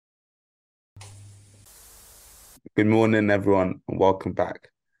Good morning, everyone, and welcome back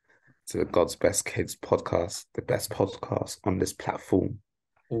to the God's Best Kids podcast, the best podcast on this platform,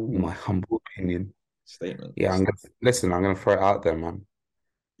 in my Ooh, humble opinion. Yeah, statements. I'm gonna throw it out there, man.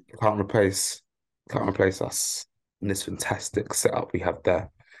 You can't replace us in this fantastic setup we have there.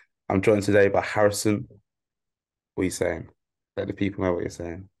 I'm joined today by Harrison. What are you saying? Let the people know what you're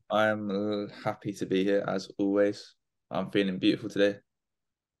saying. I'm happy to be here as always. I'm feeling beautiful today.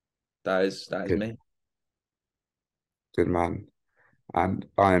 That is Good, me. good man. And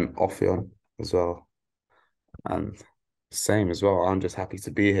I'm Ophion as well. And same as well. I'm just happy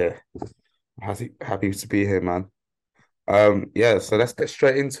to be here. Happy to be here, man. Yeah, so let's get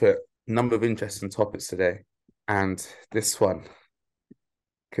straight into it. Number of interesting topics today. And this one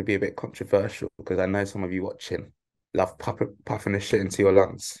could be a bit controversial because I know some of you watching love puffing this shit into your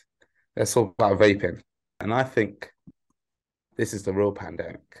lungs. Let's talk about vaping. And I think this is the real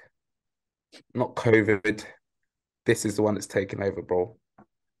pandemic, not COVID. This is the one that's taken over, bro.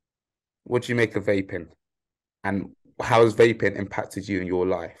 What do you make of vaping? And how has vaping impacted you in your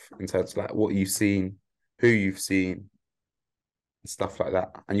life in terms of like what you've seen, who you've seen, and stuff like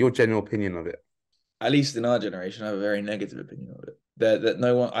that, and your general opinion of it? At least in our generation, I have a very negative opinion of it. That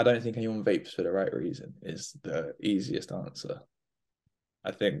no one, I don't think anyone vapes for the right reason is the easiest answer.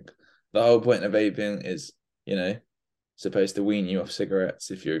 I think the whole point of vaping is, you know, supposed to wean you off cigarettes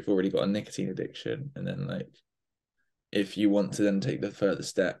if you've already got a nicotine addiction, and then like if you want to then take the further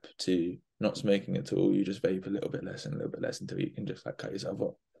step to not smoking at all, you just vape a little bit less and a little bit less until you can just like cut yourself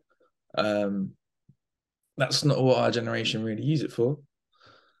off. Um, that's not what our generation really use it for.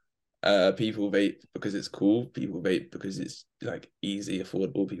 People vape because it's cool. People vape because it's like easy,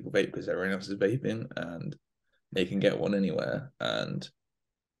 affordable. People vape because everyone else is vaping and they can get one anywhere. And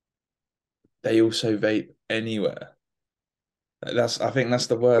they also vape anywhere. I think that's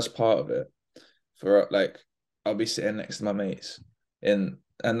the worst part of it. For like, I'll be sitting next to my mates in,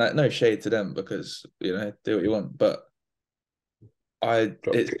 and like no shade to them because do what you want, but Drop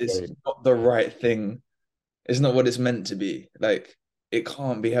kick it's game. not the right thing. It's not what it's meant to be. Like it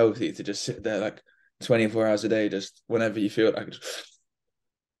can't be healthy to just sit there like 24 hours a day, just whenever you feel like.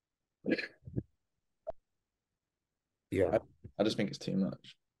 Yeah, I, I just think it's too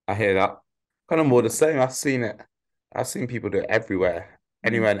much. I hear that. Kind of more the same. I've seen it. I've seen people do it everywhere, Mm.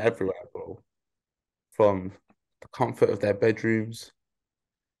 anywhere and everywhere, bro. From the comfort of their bedrooms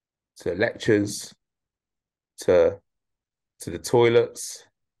to lectures to the toilets.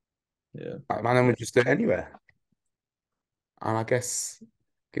 Yeah. Like, man, would just do it anywhere. And I guess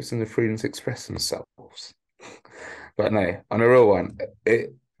gives them the freedom to express themselves. But no, on a real one,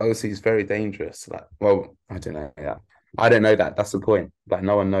 it obviously is very dangerous. Like, well, I don't know. Yeah, I don't know that. That's the point. Like,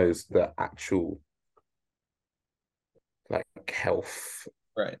 no one knows the actual like health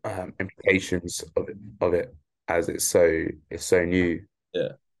Right. implications of it as it's so new.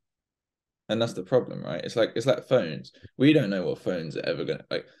 Yeah. And that's the problem, right? It's like phones. We don't know what phones are ever gonna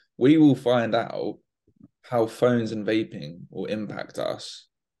like. We will find out how phones and vaping will impact us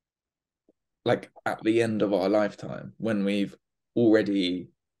like at the end of our lifetime when we've already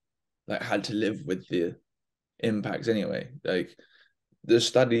like had to live with the impacts anyway. Like the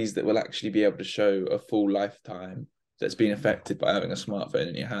studies that will actually be able to show a full lifetime that's been affected by having a smartphone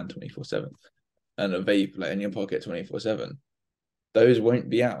in your hand 24/7 and a vape like in your pocket 24/7. Those won't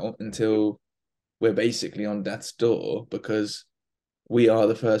be out until we're basically on death's door because we are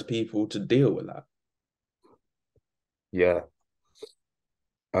the first people to deal with that. Yeah.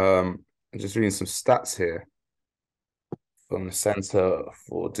 I'm just reading some stats here from the Center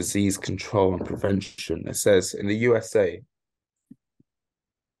for Disease Control and Prevention. It says in the USA,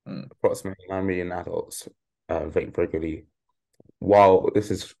 Mm. approximately 9 million adults vape regularly, while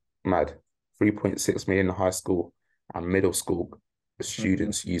this is mad, 3.6 million high school and middle school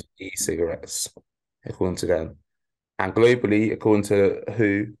students use e-cigarettes, according to them. And globally, according to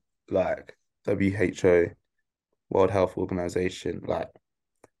WHO, like WHO, World Health Organization, like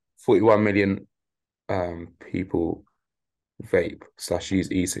 41 million people vape slash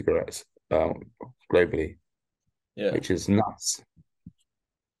use e-cigarettes globally, Yeah. which is nuts.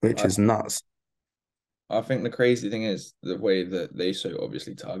 Which I, is nuts. I think the crazy thing is the way that they so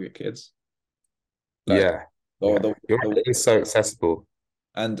obviously target kids. Like Yeah, or yeah. You're right, it is so accessible.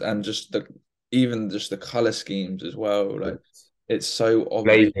 and just the even just the color schemes as well. Like it's so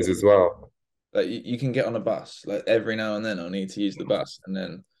obvious. Flavors as well. Like you can get on a bus. Like every now and then I'll need to use the bus, and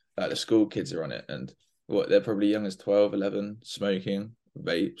then like the school kids are on it, and what they're probably young as 12, 11, smoking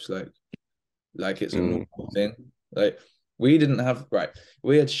vapes, like it's a Mm. normal thing. Like we didn't have right.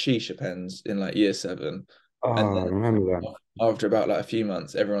 We had shisha pens in like year 7, Oh, and I remember that. then after about like a few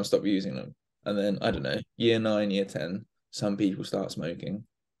months, everyone stopped using them. And then I don't know, year nine, year 10, some people start smoking,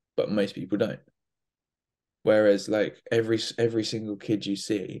 but most people don't. Whereas like every single kid you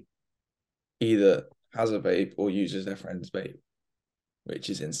see either has a vape or uses their friend's vape, which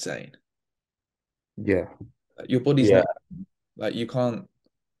is insane. Yeah. Like, your body's Yeah. not like you can't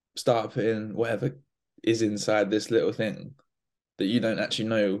start putting whatever is inside this little thing that you don't actually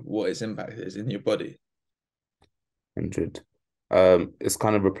know what its impact is in your body. 100. It's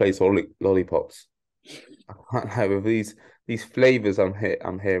kind of replaced lollipops. I can't lie with these flavors I'm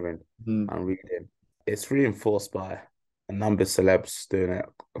hearing, Mm. I'm reading. It's reinforced by a number of celebs doing it,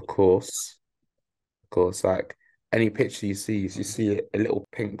 of course. Of course, like any picture you see a little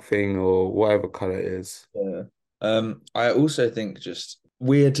pink thing or whatever color it is. Yeah. I also think just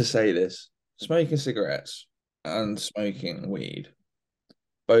weird to say this, smoking cigarettes and smoking weed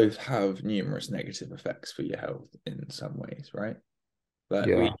both have numerous negative effects for your health in some ways, right? Like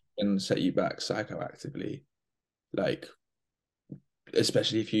weed Yeah. can set you back psychoactively, like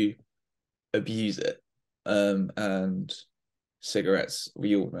especially if you abuse it. And cigarettes,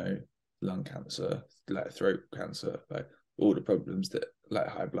 we all know, lung cancer, like throat cancer, like all the problems that like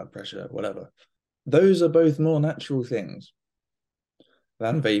high blood pressure, whatever. Those are both more natural things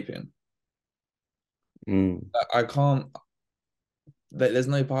than vaping. Mm. I can't. There's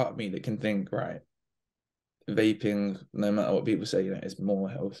no part of me that can think right. Vaping, no matter what people say, is more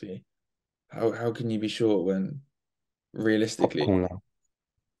healthy. How can you be sure when realistically Popcorn lung.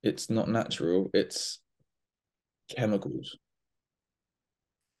 it's not natural? It's chemicals.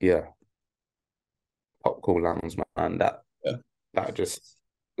 Yeah. Popcorn lungs, man. Yeah. That just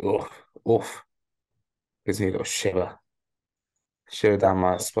oof, oof. Gives me a little shiver down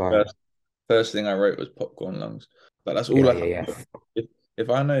my spine. First thing I wrote was popcorn lungs, but that's all Yeah, I yeah, have. yeah. If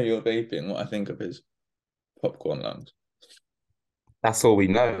I know you're vaping, what I think of is popcorn lungs. That's all we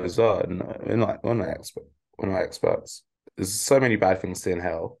know as well. And we're not experts. There's so many bad things to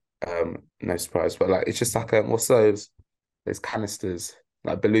inhale. No surprise. But like it's just like what's those canisters,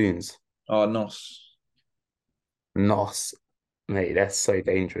 like balloons. Oh, nos. NOS, mate, that's so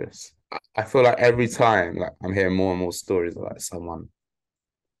dangerous. I feel like every time like I'm hearing more and more stories of like someone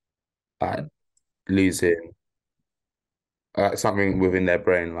like losing something within their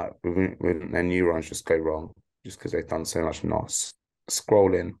brain, like within their neurons just go wrong just because they've done so much NOS.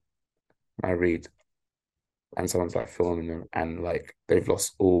 Scrolling, I read and someone's like filming them and like they've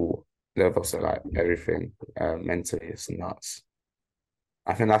lost like everything mentally. It's nuts.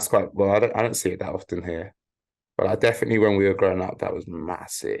 I think that's quite well. I don't see it that often here, but I definitely when we were growing up, that was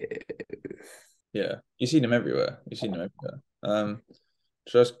massive. Yeah, you see them everywhere. You see them everywhere.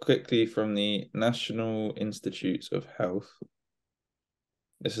 Just quickly from the National Institutes of Health.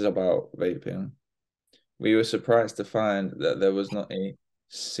 This is about vaping. We were surprised to find that there was not a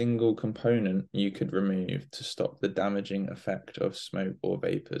single component you could remove to stop the damaging effect of smoke or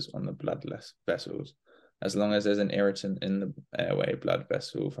vapors on the bloodless vessels. As long as there's an irritant in the airway, blood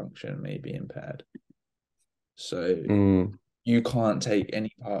vessel function may be impaired. So Mm, you can't take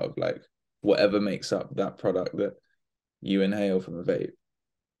any part of like whatever makes up that product that you inhale from a vape.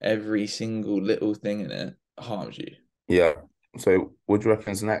 Every single little thing in it harms you. yeah. So what do you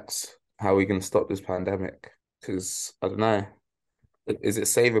reckon's next? How are we gonna stop this pandemic? Because I don't know. Is it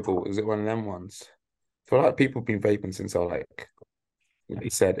savable? Is it one of them ones? I feel like people have been vaping since I was like you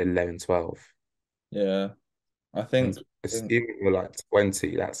said, 11, 12. Yeah, I And it's think even if you're like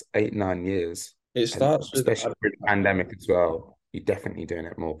 20, that's 8, 9 years. it And starts with especially through the pandemic as well, you're definitely doing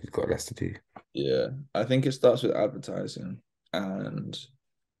it more. You've got less to do. yeah, I think it starts with advertising and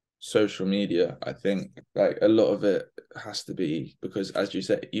social media. I think like a lot of it has to be because, as you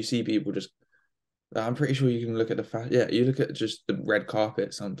said, you see people just. I'm pretty sure you can look at yeah, you look at just the red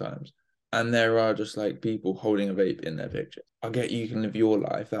carpet sometimes, and there are just like people holding a vape in their picture. I get you can live your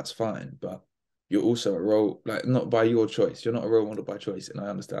life, that's fine, but you're also a role like not by your choice. You're not a role model by choice, and I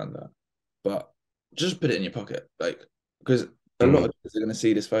understand that. But just put it in your pocket, like because a lot Mm, of kids are going to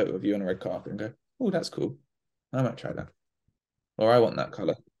see this photo of you on a red carpet and go, "Oh, that's cool. I might try that." Or I want that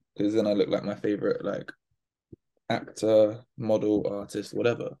color because then I look like my favorite like actor, model, artist,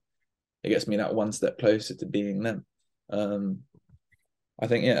 whatever. It gets me that one step closer to being them. Um, I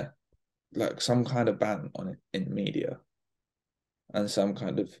think yeah, like some kind of ban on it in media and some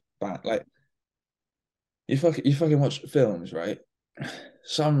kind of ban. Like you fucking watch films, right?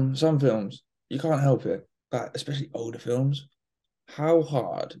 Some films you can't help it, but especially older films. How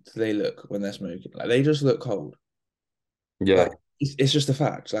hard do they look when they're smoking? Like they just look cold. yeah. Like it's just a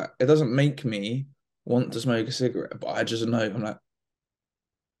fact. Like it doesn't make me want to smoke a cigarette, but I just know I'm like,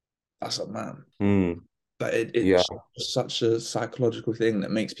 that's a man. Mm. But Yeah, it's such a psychological thing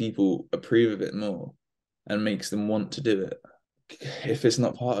that makes people approve of it more and makes them want to do it. If it's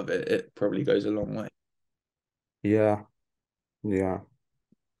not part of it, it probably goes a long way. yeah, yeah.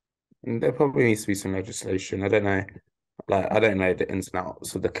 And there probably needs to be some legislation. I don't know. Like, I don't know the ins and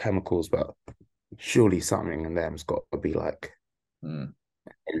outs of the chemicals, but surely something in them's got to be like Mm.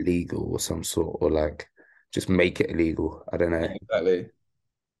 illegal or some sort, or like just make it illegal. I don't know. Yeah, exactly.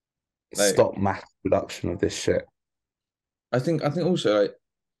 Like Stop mass production of this shit. I think also like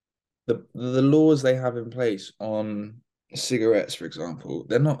the laws they have in place on cigarettes, for example,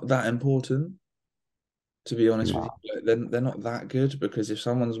 they're not that important, to be honest with you. No, Like, they're not that good because if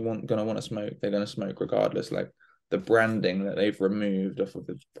someone's gonna want to smoke, they're gonna smoke regardless. Like the branding that they've removed off of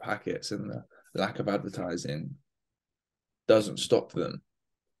the packets and the lack of advertising doesn't stop them,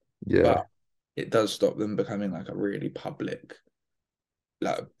 yeah, but it does stop them becoming like a really public,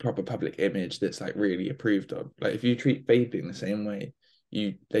 like a proper public image that's like really approved of. Like if you treat vaping the same way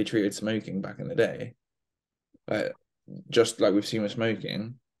they treated smoking back in the day, like just like we've seen with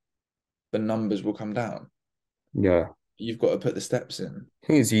smoking, the numbers will come down. yeah. You've got to put the steps in.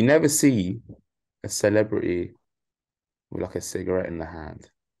 Thing is, you never see a celebrity with like a cigarette in the hand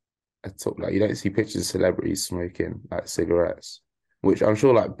at all. Like, you don't see pictures of celebrities smoking like cigarettes, which I'm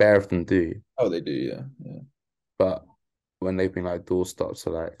sure like bare of them do. Oh, they do, yeah, yeah, But when they've been like doorstops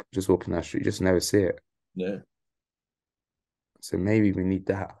or like just walking down the street, you just never see it. yeah. So maybe we need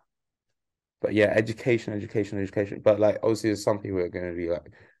that. But yeah, education, education, education. But like obviously there's some people who are gonna be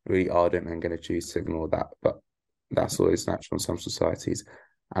like really ardent and gonna choose to ignore that. But that's always natural in some societies.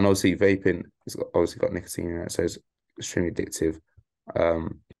 And obviously vaping has obviously got nicotine in it, so it's extremely addictive.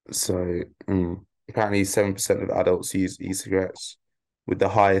 Um, so apparently 7% of adults use e-cigarettes, with the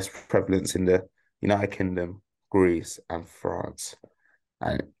highest prevalence in the United Kingdom, Greece, and France.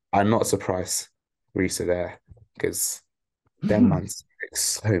 And I'm not surprised Greece are there because them man smoke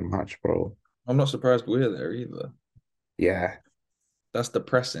so much, bro. I'm not surprised we're there either. Yeah, That's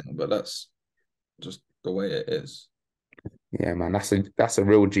depressing, but that's just the way it is. yeah, man. That's a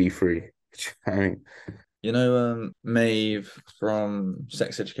real G3. I mean, You know, Maeve from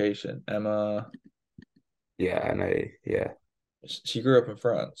Sex Education, Emma, yeah, I know. Yeah, she grew up in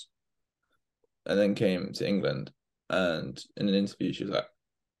France and then came to England. And in an interview, she was like,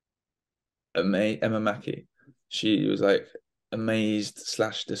 Emma Mackey, she was like amazed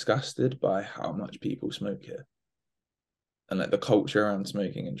slash disgusted by how much people smoke here and like the culture around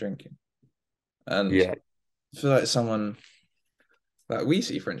smoking and drinking. And yeah, I feel like someone like we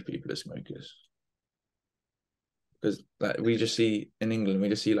see French people as smokers because like we just see in England, we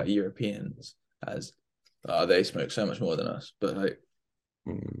just see like Europeans as they smoke so much more than us. But like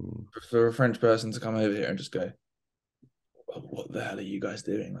mm, for a French person to come over here and just go, what the hell are you guys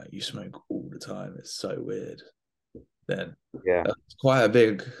doing? Like you smoke all the time. It's so weird. Then yeah. that's quite a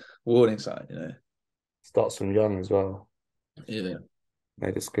big warning sign, you know. Starts from young as well. Yeah.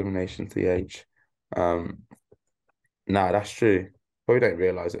 No discrimination to the age. Um, nah, that's true. Probably don't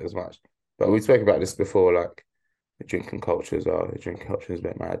realize it as much. But we spoke about this before, like the drinking culture as well. The drinking culture is a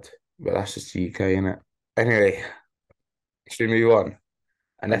bit mad, but that's just the UK, innit? Anyway, should we move on?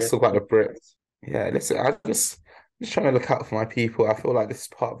 And I let's guess talk about the Brits. Yeah, listen, just trying to look out for my people. I feel like this is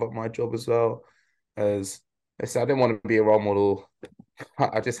part of my job as well. As listen, I didn't want to be a role model.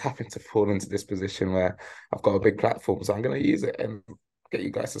 I just happened to fall into this position where I've got a big platform, so I'm gonna use it and get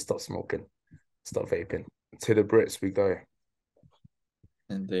you guys to stop smoking, stop vaping. To the Brits we go.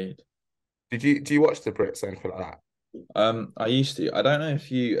 indeed. Do you watch the Brits or anything like that? I used to. I don't know if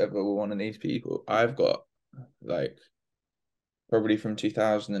you ever were one of these people. I've got like probably from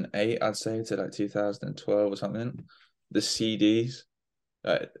 2008, I'd say, to like 2012 or something. The CDs,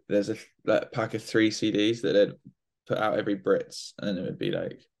 there's a like pack of three CDs that they'd put out every Brits, and it would be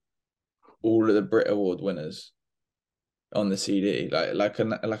like all of the Brit Award winners on the CD, like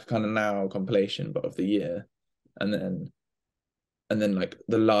a kind of now compilation, but of the year, and then like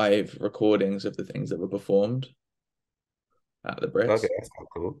the live recordings of the things that were performed at the Okay, Brits. that's quite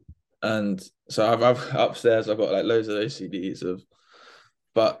cool. And so I've upstairs I've got like loads of those CDs of,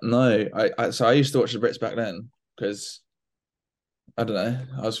 but no, so I used to watch the Brits back then because I don't know,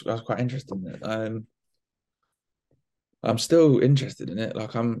 I was quite interested in it. I'm still interested in it.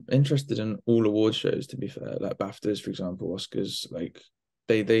 Like I'm interested in all award shows to be fair, like BAFTAs, for example, Oscars, like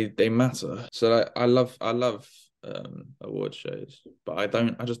they matter. So like I love award shows, but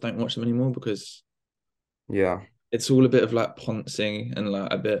I just don't watch them anymore because Yeah, it's all a bit of like poncing and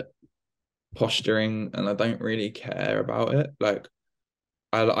like a bit posturing, and I don't really care about it. Like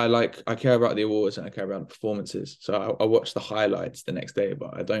I care about the awards and I care about the performances. So I watch the highlights the next day,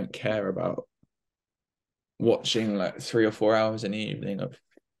 but I don't care about watching like 3 or 4 hours in the evening of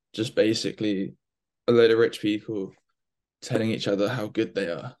just basically a load of rich people telling each other how good they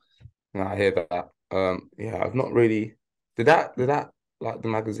are. No, I hear that. Yeah, I've not really. Did that like the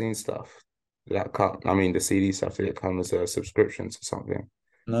magazine stuff? Did that come? I mean, the CD stuff. Did it come as a subscription to something?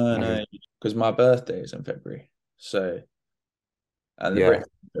 No, Magazine. no, because my birthday is in February. So, and the Yeah. Brits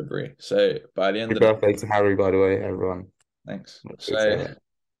in February. So by the end Happy of the birthday to Harry, by the way, everyone. thanks. It's, So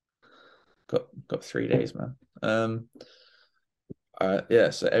got 3 days, man. Yeah.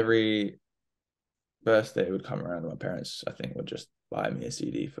 So every birthday would come around, my parents, I think, would just buy me a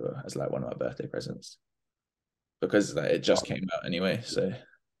CD for as like one of my birthday presents because like, it just came out anyway. So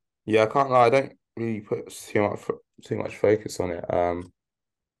yeah, I can't lie. I don't really put too much focus on it.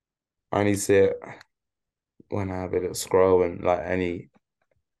 I only see it when I have a little scroll and like any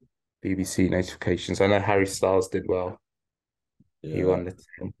BBC notifications. I know Harry Styles did well. He yeah, won the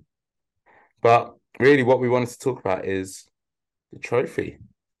thing. But really, what we wanted to talk about is the trophy,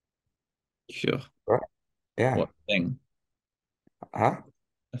 sure. right? Yeah. What thing? Huh?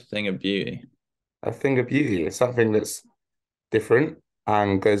 A thing of beauty. A thing of beauty. It's something that's different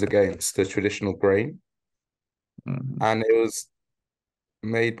and goes against the traditional grain. Mhm. And it was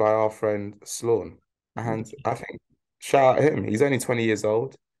made by our friend Sloan. And I think shout out him. He's only 20 years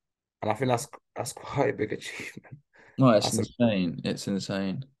old. And I think that's quite a big achievement. No, it's That's a insane. It's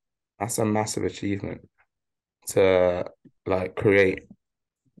insane. that's a massive achievement to like create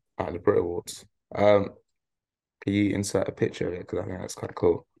at the Brit Awards. Can you insert a picture of it? Because I think that's quite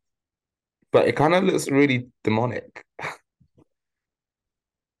cool. But it kind of looks really demonic,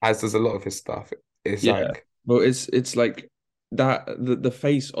 as does a lot of his stuff. It's Yeah. like, Well, it's like that the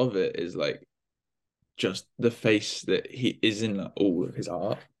face of it is like just the face that he is in like, all of his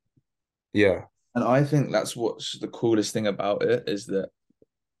art. yeah, And I think that's what's the coolest thing about it is that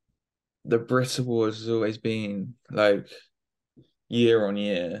the Brit Awards has always been like year on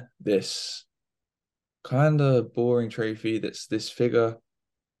year this kind of boring trophy that's this figure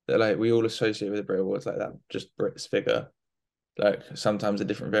that like we all associate with the Brit Awards like that just Brits figure like sometimes a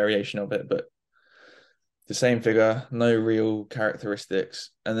different variation of it but the same figure no real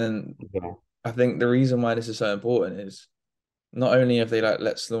characteristics and then yeah, I think the reason why this is so important is not only have they like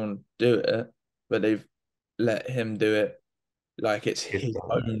let Sloan do it but they've let him do it like it's his his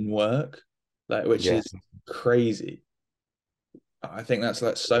style. own work like which Yeah. is crazy. I think that's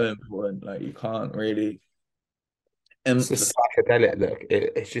like so important. Like you can't really It's a emphasize. psychedelic look.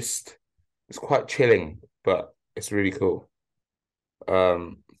 It's quite chilling, but it's really cool.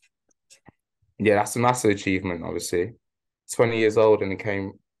 Um, yeah, that's a massive achievement, obviously. 20 years old and he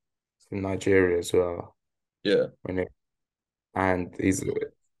came from Nigeria as well. Yeah, When it, and he's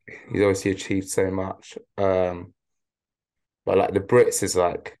obviously achieved so much. But like the Brits is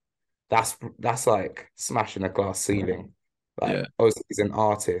like that's like smashing a glass ceiling. yeah, Like obviously he's an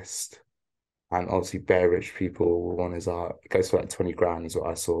artist and obviously bare rich people will want his art. It goes for like 20 grand is what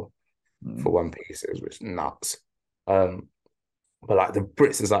I saw for mm, one piece. It was which nuts. Um, but like the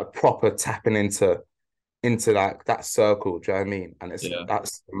Brits is like proper tapping into like that circle, do you know what I mean? And yeah,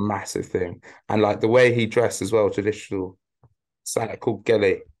 that's a massive thing. And like the way he dressed as well, traditional, it's like called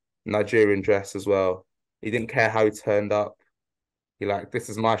Gele, Nigerian dress as well. He didn't care how he turned up. He like, this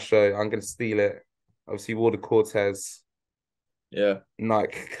is my show. I'm gonna steal it. Obviously, he wore the Cortez yeah.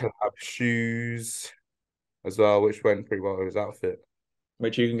 Nike collab shoes as well, which went pretty well with his outfit.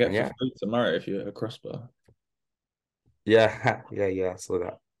 Which you can And get for yeah, free tomorrow if you have a crossbar. yeah, yeah. I saw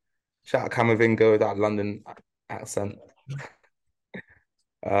that. Shout out Camavinga with that London accent.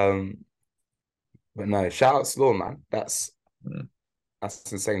 Um, but no, shout out Slaw, man. Mm.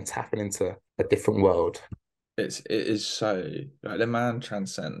 That's insane. Tapping into a different world. It is so like the man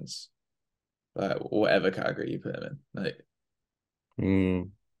transcends like whatever category you put him in. Like Mm,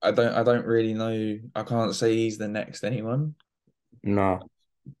 I don't really know. I can't say he's the next anyone, no,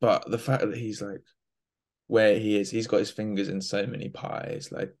 but the fact that he's like where he is, he's got his fingers in so many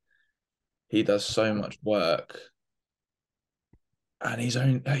pies. Like he does so much work, and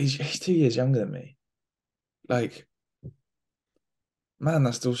he's 2 years younger than me. Like man,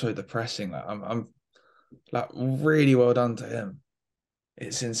 that's still so depressing. Like I'm like really well done to him.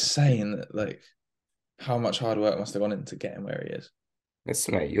 It's insane that like how much hard work must have gone into getting where he is. it's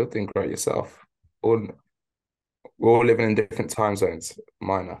mate, you're doing great yourself. All we're all living in different time zones,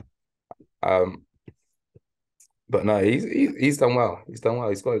 minor. Um, but no, he's done well. He's done well.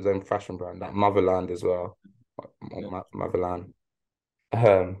 He's got his own fashion brand, that Motherland as well. Yeah, Motherland.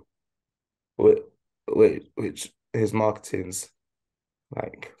 Um, which, which his marketing's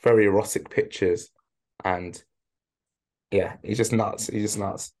like very erotic pictures, and yeah, he's just nuts. He's just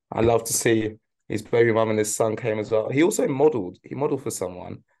nuts. I love to see his baby mum and his son came as well. He also modeled. He modeled for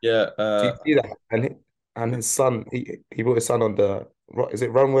someone. Yeah, Do you see that? And his son, he brought his son on the is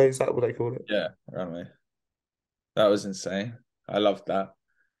it runway? Is that what they call it? yeah, runway. That was insane. I loved that.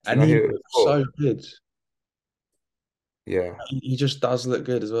 Do you And know he who it was looks for? so good. Yeah. He just does look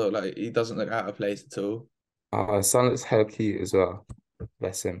good as well. Like he doesn't look out of place at all. His son looks hella cute as well.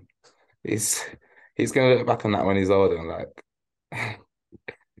 Bless him. He's he's gonna look back on that when he's older and like,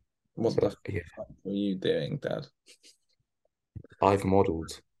 What the but yeah, fuck were you doing, Dad? I've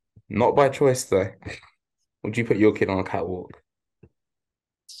modeled. Not by choice though. Would you put your kid on a catwalk?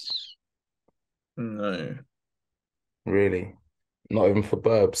 No. Really? Not even for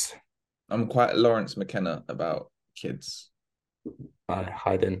burbs. I'm quite Lawrence McKenna about kids. I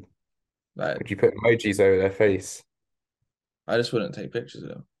hiding. Like Would you put emojis over their face? I just wouldn't take pictures of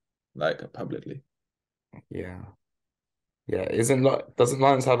them, like publicly. Yeah. Yeah. Isn't like doesn't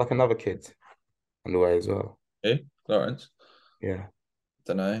Lawrence have like another kid on the way as well? Who? Lawrence? Yeah.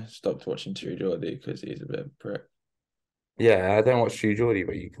 Don't know. Stopped watching True Geordie because he's a bit of a prick. Yeah, I don't watch True Geordie,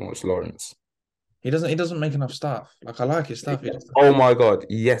 but you can watch Lawrence. He doesn't make enough stuff. Like I like his stuff. He just Oh my God.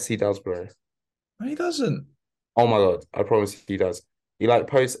 Yes, he does, bro. no, he doesn't. Oh my God. I promise he does. He like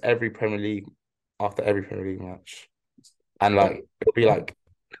posts every Premier League after every Premier League match. And What? like it'll be like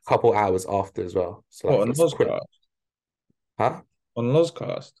a couple hours after as well. So What like on it's quick. Lozcast? Huh? On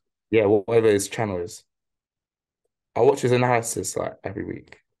Lozcast? Yeah, whatever his channel is. I watch his analysis like every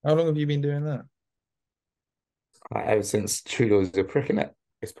week. How long have you been doing that? Like, ever since Trudeau's a prick in it.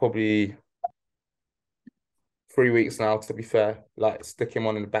 It's probably 3 weeks now, to be fair. Like stick him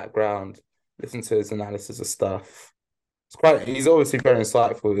on in the background, listen to his analysis of stuff. He's obviously very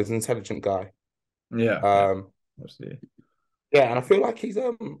insightful. He's an intelligent guy. Yeah, yeah, Um, obviously. yeah, and I feel like he's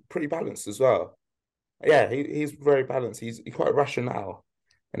pretty balanced as well. Yeah, he's very balanced. He's quite rational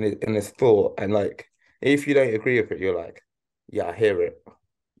in his thought. And like if you don't agree with it, you're like, yeah, I hear it.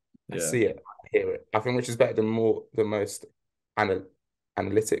 I Yeah. see it. I hear it. I think which is better than most anal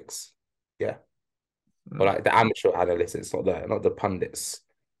analytics. Yeah. Or Mm. like the amateur analytics, not the pundits.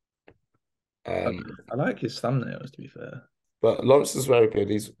 I, Um, I like his thumbnails, to be fair. but Lawrence is very good.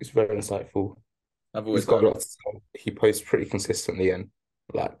 He's very insightful. I've He's always got a liked. lot to say. He posts pretty consistently and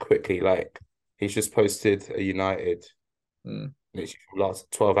like quickly. Like he's just posted a United Mm. literally from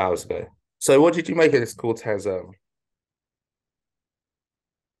last 12 hours ago. So what did you make of this Cortez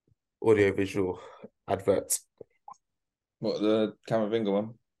audiovisual advert? What the Camavinga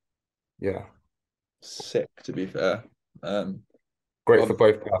one? Yeah. Sick, to be fair. Um, Great for ob-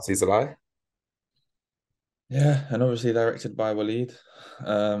 both parties, alike. yeah, and obviously directed by Waleed.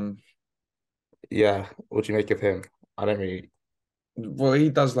 Um, Yeah. What do you make of him? I don't really. well, he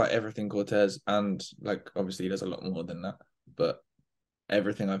does like everything Cortez, and like obviously he does a lot more than that. But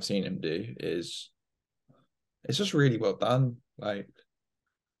everything I've seen him do is it's just really well done. Like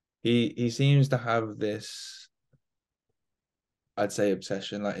he seems to have this, I'd say,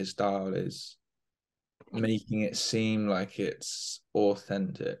 obsession. Like his style is making it seem like it's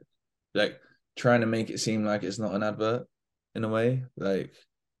authentic, like trying to make it seem like it's not an advert in a way, like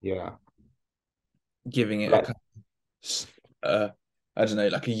Yeah. giving it a Like, kind of, I don't know,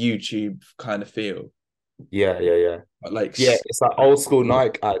 like a YouTube kind of feel, yeah, yeah, yeah. but like Yeah, it's like old school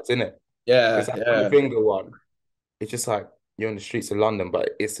Nike ads, isn't it? Because yeah, that yeah, finger one, it's just like you're on the streets of London, but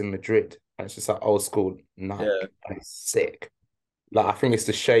it's in Madrid. And it's just like old school yeah, Nike. And it's sick. Like I think it's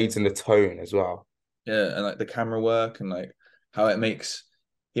the shades and the tone as well. yeah, and like the camera work and like how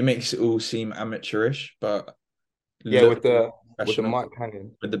he makes it all seem amateurish, but Yeah, look with the professional mic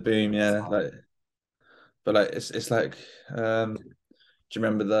hanging. with the boom, yeah, like but like it's like do you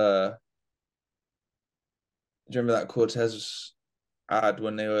remember the do you remember that Cortez ad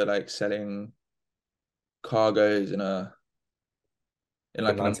when they were like selling cargoes in For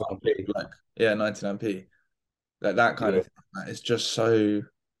like an apartment 99p. for like yeah 99p, like that kind Yeah, of thing. Like, it's just so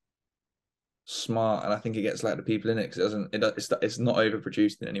smart, and I think it gets like the people in it because it doesn't it's not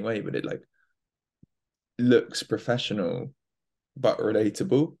overproduced in any way, but it like looks professional but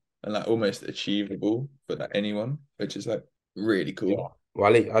relatable and like almost achievable for like anyone, which is like really yeah. cool.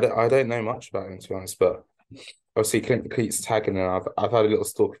 Well, I don't know much about him to be honest, but obviously Clint keeps tagging and I've had a little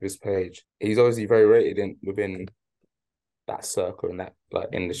stalk of his page. He's obviously very rated in within that circle in that like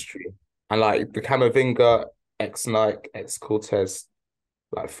industry. And like the Camavinga ex Nike, ex Cortez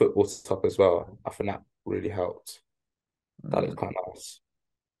like football top as well. I think that really helped. That Mm, looks quite nice.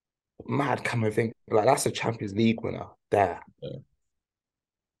 Mad Camavinga, like that's a Champions League winner there. yeah.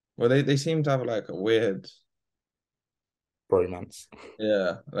 Well, they seem to have like a weird Bromance.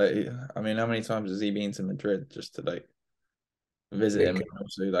 yeah, like I mean, how many times has he been to Madrid just to like visit him Link and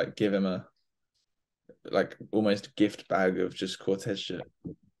also like give him like almost gift bag of just Cortez shit.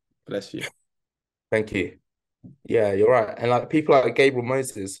 Bless you. Thank you. Yeah, you're right. And like people like Gabriel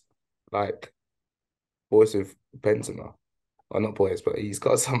Moses, like boys with Benzema. Well, not boys, but he's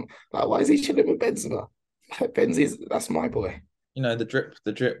got some. Like, why is he chilling with Benzema? Like, Benzi's that's my boy. You know, the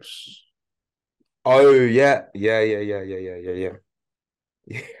drips. Oh yeah, yeah. Yeah.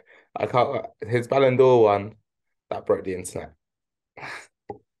 I can't. His Ballon d'Or one that broke the internet.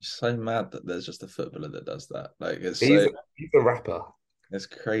 So mad that there's just a footballer that does that. Like He's he's a rapper. it's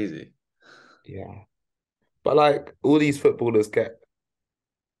crazy. Yeah, but like all these footballers get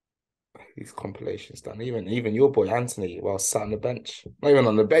these compilations done. Even your boy Anthony, while sat on the bench, not even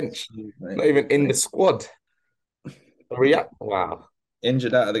on the bench, Mate. not even in the squad. React. Wow.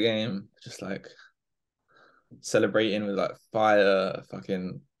 Injured out of the game, just like celebrating with like fire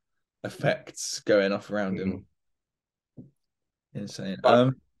fucking effects going off around him. Mm. Insane.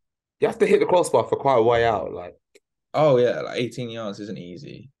 But you have to hit the crossbar for quite a way out. Like, Oh yeah, like 18 yards isn't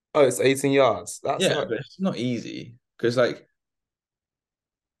easy. oh, it's 18 yards. That's Yeah, like, but it's not easy because like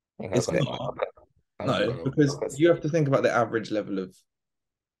okay, I it's got it. not. I actually No, got it. because Okay. you have to think about the average level of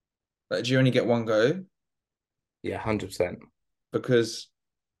like, do you only get one go? Yeah, 100%. Because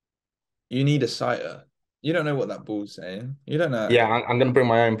you need a sighter. You don't know what that ball's saying. You don't know Yeah, I'm gonna bring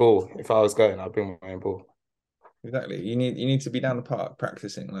my own ball. If I was going, I'd bring my own ball. exactly. You need to be down the park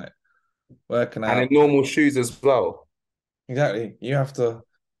practicing, like working And in out. normal shoes as well. Exactly. You have to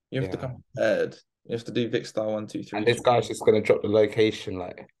Yeah. come prepared. You have to do Vic Star one, two, And three. this guy's just gonna drop the location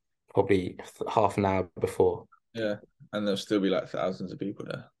like probably half an hour before. Yeah. And there'll still be like thousands of people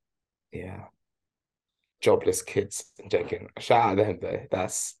there. Yeah. Jobless kids. Joking. Shout out to them though.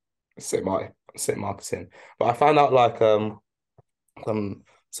 That's sick marketing. But I found out like some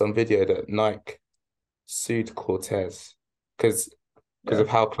some video that Nike sued Cortez because Yeah. of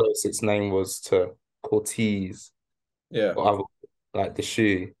how close its name was to Cortez Yeah. or other, like the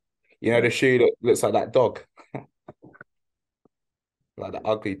shoe. You know Yeah. the shoe that looks like that dog, like the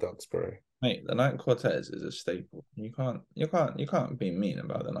ugly dogs, bro. Mate, the Night Cortez is a staple. You can't be mean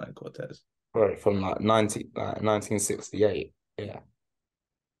about the Night Cortez. Bro, from like 1968. Yeah.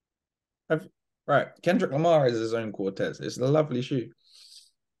 Have right. Kendrick Lamar is his own Cortez. It's a lovely shoe.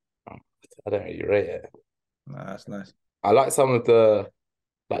 I don't really rate it. Nah, that's nice. I like some of the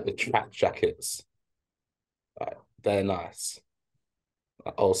like the track jackets. Like they're nice.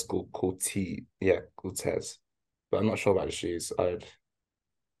 Like old school Cortez. Yeah, Cortez. But I'm not sure about the shoes. I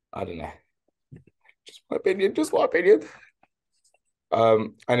don't know. Just my opinion, just my opinion.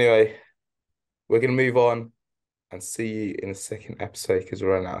 Anyway, we're gonna move on and see you in the second episode because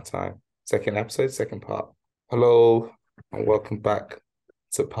we're running out of time. Second episode, second part. Hello and welcome back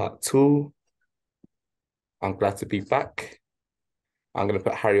to part two. I'm glad to be back. I'm gonna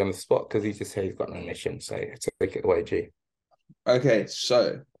put Harry on the spot because he just said he's got no mission. So take it away, G. Okay,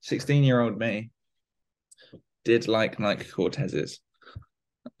 so 16-year-old me did like Nike Cortezes.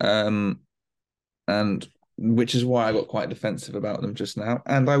 Um, and which is why I got quite defensive about them just now.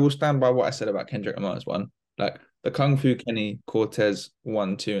 And I will stand by what I said about Kendrick Lamar's one. Like the Kung Fu Kenny Cortez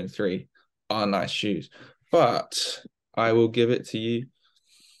 1, 2, and 3 are nice shoes. But I will give it to you.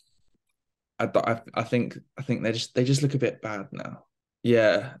 I think they just look a bit bad now.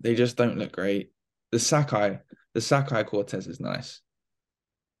 Yeah, they just don't look great. The Sakai Cortez is nice.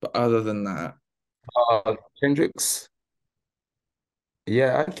 But other than that, Kendricks.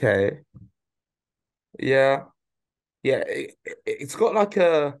 Yeah, okay. Yeah, yeah. It's got like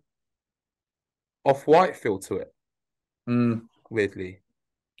a off-white feel to it, mm, weirdly.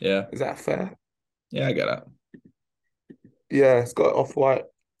 yeah, Is that fair? yeah, I get that. Yeah, it's got off-white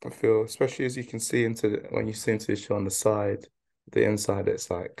feel, especially as you can see when you see into the show on the side, the inside, it's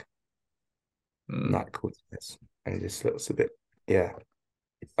like Mm. not cool. And it just looks a bit, yeah.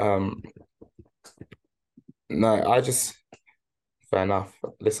 Um, no, I just fair enough.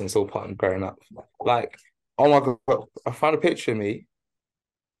 Listen, it's all part of growing up. Like, oh my God, I found a picture of me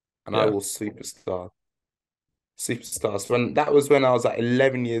and I Yeah, was superstars. When that was when I was like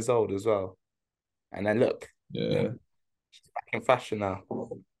 11 years old as well. And then look, yeah, yeah. back in fashion now.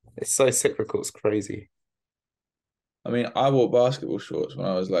 It's so cyclical, it's crazy. I mean, I wore basketball shorts when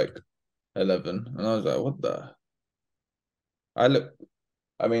I was like 11, and I was like, what the? I look,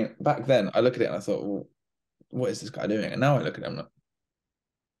 I mean, back then I look at it and I thought, well, what is this guy doing? And now I look at him like,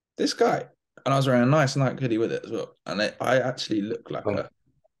 this guy. And I was wearing a nice Nike hoodie with it as well. And I actually look like Oh, and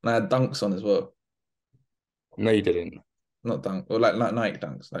I had dunks on as well. no, you didn't. Not dunk, or like Nike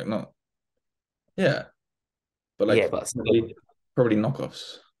dunks, like not, yeah, but Yeah, like but still, probably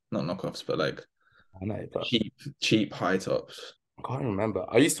knockoffs, not knockoffs, but like I know, but cheap high tops. I can't remember.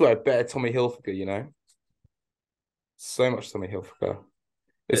 I used to wear a better Tommy Hilfiger, you know? So much Tommy Hilfiger.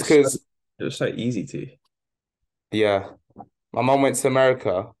 It's It's because, it was so easy to. yeah, my mum went to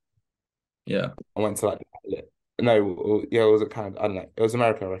America. Yeah. I went to like the outlet. No, yeah, it was a kind of, I don't know. It was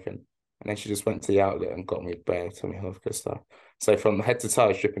America, I reckon. And then she just went to the outlet and got me bare Tommy Hilfiger stuff. So from head to toe, I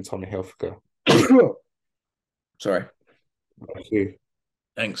was dripping Tommy Hilfiger. Sorry. Like you.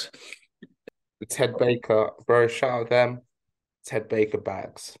 Thanks. The Ted Baker, bro, shout out them. Ted Baker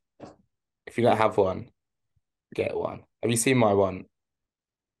bags. If you don't have one, get one. Have you seen my one?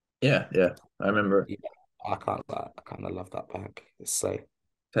 Yeah, yeah. I remember Yeah, I can't. I kind of love that bag. It's so.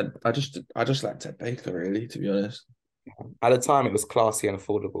 Ted. I just like Ted Baker, really, to be honest. At the time, it was classy and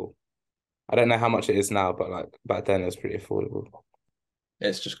affordable. I don't know how much it is now, but like back then, it was pretty affordable.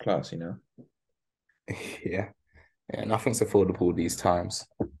 It's just class, you know. Yeah, yeah. Nothing's affordable these times.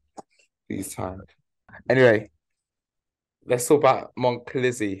 These times. Anyway, let's talk about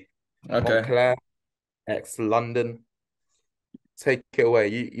Monclizzy. Okay. Moncler, ex London. Take it away.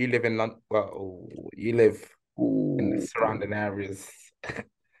 You live in London. Well, you live in the Ooh. surrounding areas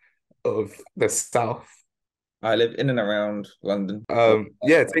of the south. I live in and around London.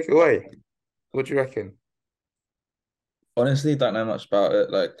 Yeah, take it away. What do you reckon? Honestly, don't know much about it.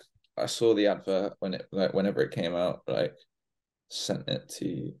 Like, I saw the advert when it, like, whenever it came out, like, sent it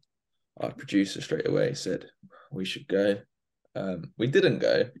to our producer straight away, said we should go. We didn't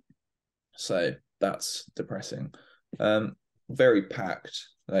go, so that's depressing. Very packed,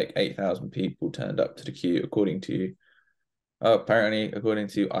 like 8,000 people turned up to the queue, according to, apparently, according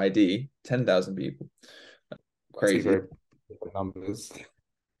to ID, 10,000 people. Two Crazy. very different numbers.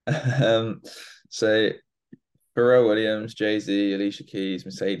 Um, so Pharrell Williams, Jay-Z, Alicia Keys,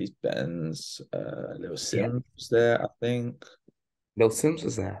 Mercedes Benz, Lil Yeah. Sims was there, I think. Lil Sims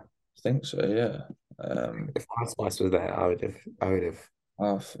was there. I think so, yeah. If Ice Spice was there, I would have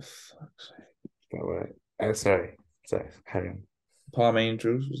Oh, for fuck's sake. got away. Oh, sorry, carry on. Palm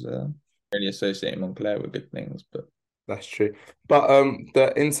Angels was there. Really associating Moncler with good things, but That's true. But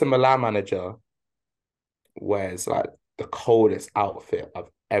the Inter Milan manager wears like the coldest outfit I've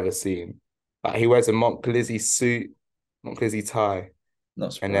ever seen. Like he wears a Monclizzy suit, Monclizzy tie,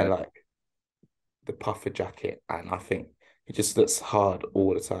 not and then surprised. like the puffer jacket, and I think he just looks hard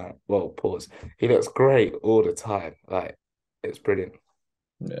all the time. Well, pause. He looks great all the time. Like it's brilliant.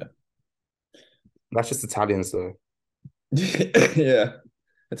 Yeah. That's just Italians though. Yeah.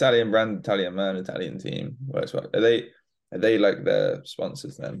 Italian brand, Italian man, Italian team. Works well. Are they like their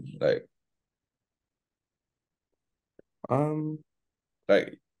sponsors then? Um,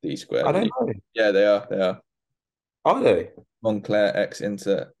 Like D I squared. don't know. Yeah, they are. They are. Are they Moncler X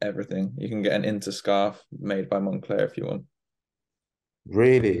Inter everything. You can get an Inter scarf made by Moncler if you want.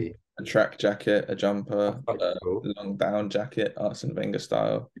 really? A track jacket, a That's jumper, quite a cool. long down jacket, Arsene Wenger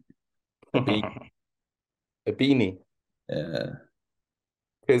style, a beat. A beanie. Yeah,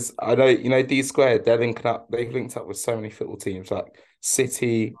 Because I know, D squared, they've linked up with so many football teams like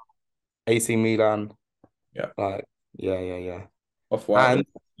City, AC Milan, yeah. like yeah. Off white And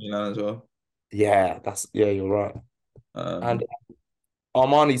with Milan as well. yeah, you're right. And Um,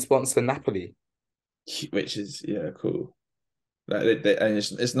 Armani sponsor Napoli. which is yeah, cool. Like and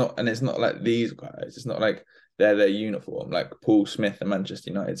it's not like these guys. It's not like they're their uniform, like Paul Smith and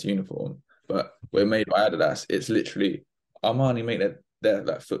Manchester United's uniform, but we're made by Adidas. It's literally Armani make their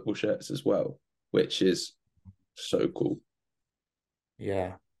like football shirts as well, which is so cool.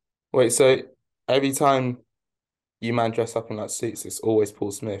 Yeah. Wait, so every time you man dress up in like suits, it's always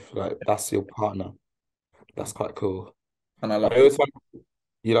Paul Smith. Like that's your partner. That's quite cool. And I I love Paul. always want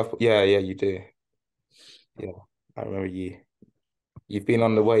you love, yeah, you do. Yeah, I remember you. You've been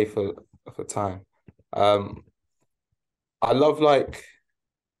on the way for time. Um, I love like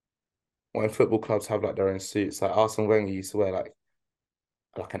when football clubs have like their own suits. Like Arsene Wenger used to wear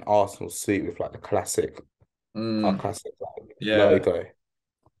like an Arsenal suit with like the classic, our Mm, classic like, yeah, logo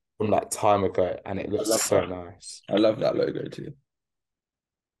from like time ago, and it I looks love so that. nice. I love that logo too.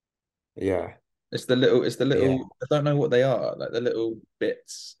 Yeah, It's the yeah. little. I don't know what they are. Like the little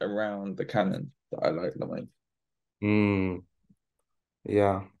bits around the cannon that I like the most. Mm,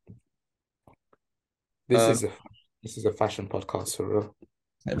 yeah. This Um, is a this is a fashion podcast for real.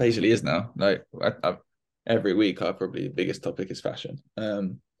 it basically is now. Like every week, our probably biggest topic is fashion.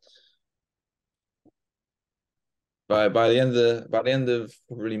 By the end of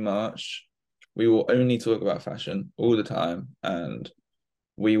probably March, we will only talk about fashion all the time, and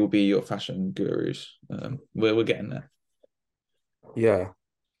we will be your fashion gurus. We're getting there. Yeah.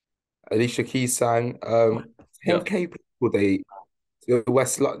 Alicia Keys sang Yeah. 10K people they to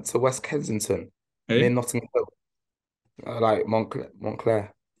West Kensington near Hey. Notting Hill, like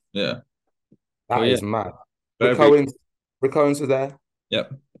Montclair. Yeah. Well, That yeah. is mad. Rick Burberry. Owens, Rick Owens was there.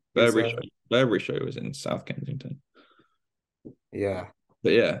 Yep. He's Burberry show was in South Kensington. yeah,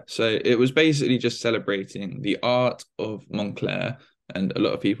 But yeah, so it was basically just celebrating the art of Moncler and a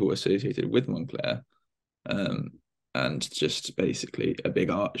lot of people associated with Moncler. Um, and just basically a big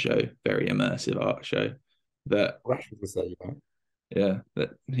art show, very immersive art show that Rashford was there, you know.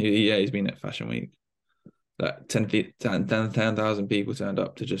 he's been at Fashion Week. That 10,000 people turned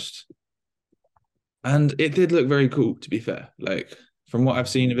up to just, and it did look very cool, to be fair. Like from what I've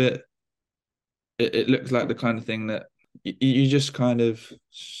seen of it, it looked like the kind of thing that you just kind of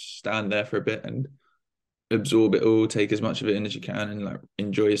stand there for a bit and absorb it all, take as much of it in as you can, and like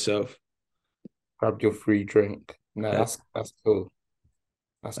enjoy yourself. Grabbed your free drink. No, Yeah, that's cool.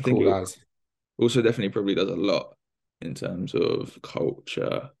 That's I think cool, it lads. also definitely probably does a lot in terms of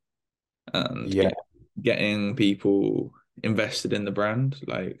culture and Yeah, getting people invested in the brand.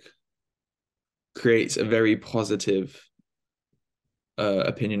 Like creates a very positive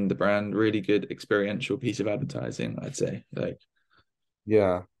opinion of the brand. Really good experiential piece of advertising, I'd say. Like,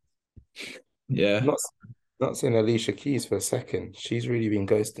 yeah. yeah, Not not seeing Alicia Keys for a second. She's really been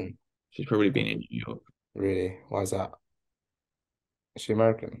ghosting. she's probably been in New York. Really. Why is that? Is she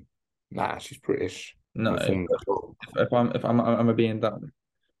American? Nah, she's British. No, Or from New York. if I'm a being done,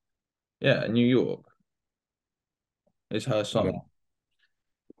 yeah, New York is her No. song.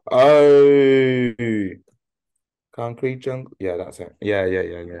 Oh, Concrete Jungle. Yeah, that's it.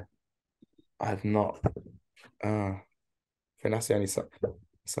 Yeah. I've not. I think that's the only song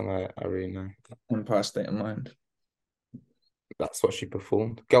I really know. Empire State of Mind. That's what she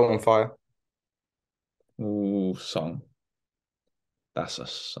performed. Go on Fire. Ooh, song. That's a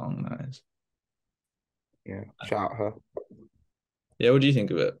song, that is. Yeah, shout out her. Yeah, what do you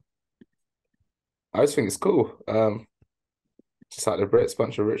think of it? I just think it's cool. Just like the Brits,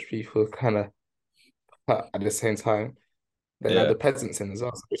 bunch of rich people, kind of at the same time. They let Yeah, the peasants in as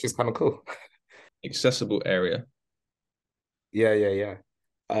well, which is kind of cool. accessible area. Yeah.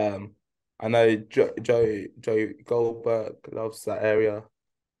 I know Joe Goldberg loves that area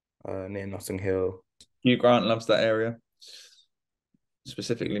near Notting Hill. Hugh Grant loves that area,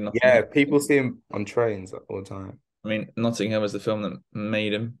 specifically Notting Hill. Yeah, people see him on trains all the time. I mean, Notting Hill was the film that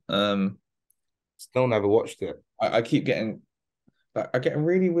made him. Still never watched it. I keep getting, I get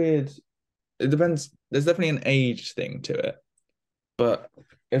really weird. It depends. There's definitely an age thing to it, but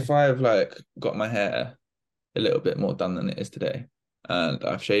if I've like got my hair a little bit more done than it is today, and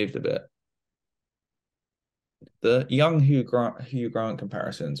I've shaved a bit, the young Hugh Grant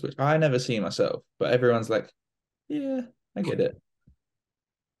comparisons, which I never see myself, but everyone's like, yeah, I get it.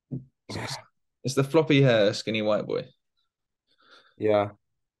 It's, it's the floppy hair, skinny white boy. Yeah.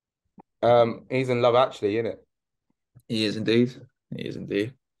 He's in Love Actually, isn't it? He is indeed. He is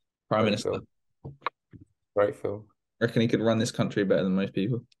indeed. Prime Great Minister. film. Great film. I reckon he could run this country better than most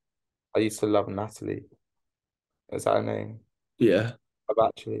people. I used to love Natalie. Is that her name? Yeah. Love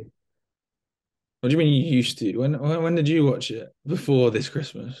Actually. What do you mean you used to? When did you watch it? Before this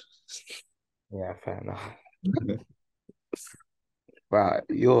Christmas. Yeah, fair enough. Wow,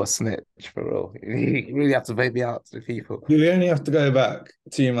 you're a snitch for real. You really have to baby me out to the people. You only have to go back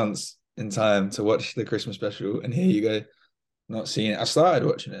 2 months in time to watch the Christmas special, and here you go, not seeing it. I started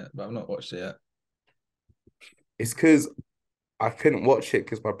watching it, but I've not watched it yet. It's because I couldn't watch it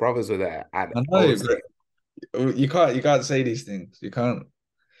because my brothers were there, and I know, obviously but you can't say these things. You can't.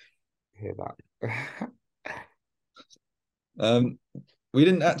 hear that. Um, we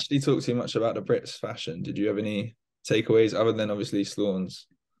didn't actually talk too much about the Brits fashion. Did you have any takeaways other than obviously Sloan's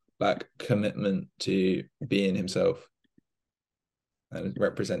like commitment to being himself and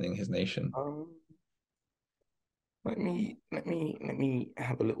representing his nation? Um, let me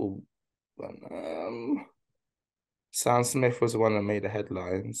have a little one. Sam Smith was the one that made the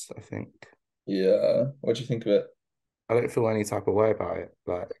headlines, I think. Yeah. What do you think of it? I don't feel any type of way about it.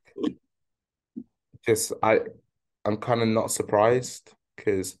 Like, just I'm kind of not surprised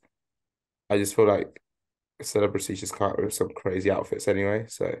because I just feel like celebrities just come out with some crazy outfits anyway.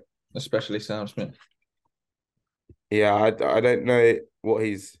 So Especially Sam Smith. yeah, I don't know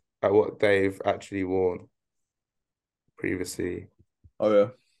what they've actually worn previously, Oh yeah.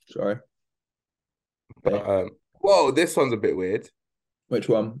 Sorry. but Okay. whoa, this one's a bit weird. Which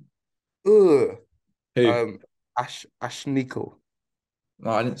one? Ugh, Who? Ash Nichol. No,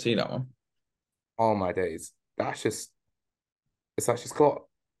 I didn't see that one. Oh my days, it's like she's got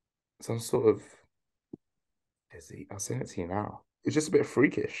some sort of. I'll send it to you now. It's just a bit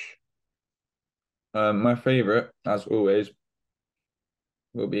freakish. My favorite, as always,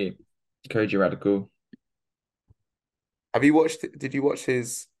 will be Koji Radical. Have you watched? Did you watch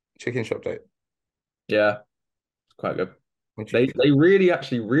his chicken shop date? Yeah. quite good. What do you They think? really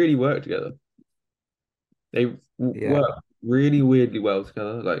actually really work together. They Yeah, work really weirdly well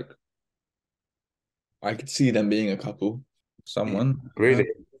together. Like I could see them being a couple. yeah. Someone, Really,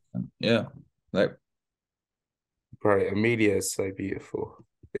 yeah. Like bro. Amelia is so beautiful.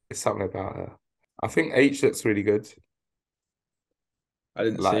 It's something about her. I think H looks really good. I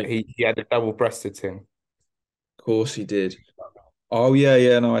didn't see. Like he had a double-breasted thing. Of course he did. Oh yeah,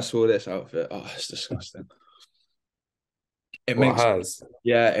 yeah. No, I saw this outfit. Oh, it's disgusting. It What makes hers?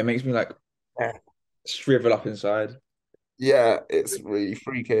 yeah, it makes me like Yeah, shrivel up inside. yeah. It's really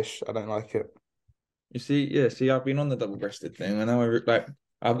freakish. I don't like it. You see, yeah, see, I've been on the double-breasted thing, and now like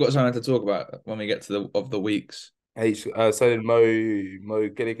I've got something to talk about when we get to the weeks. H. So did Mo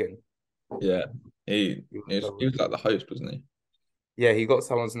Gilligan. Yeah, He was he double. was like the host, wasn't he? Yeah, he got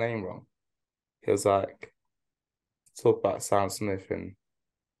someone's name wrong. He was like talk about Sam Smith and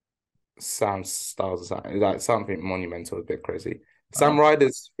Sam Styles or something. Like something monumental, a bit crazy. Oh, Sam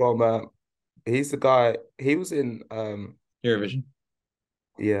Ryder's from he's the guy he was in Eurovision.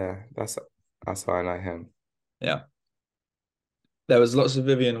 yeah, that's how I know him. Yeah, there was lots of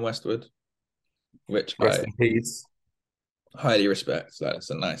Vivienne Westwood, which Rest I in peace. highly respect. That's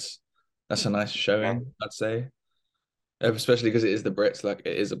a nice Yeah. showing, I'd say. Especially because it is the Brits, like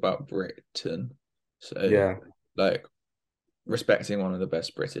it is about Britain. So, Yeah. like respecting one of the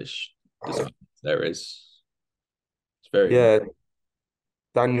best British designers there is. It's very nice. Yeah.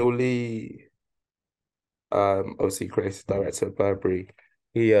 Daniel Lee, obviously creative director of Burberry.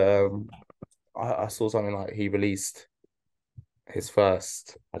 He I saw something like he released his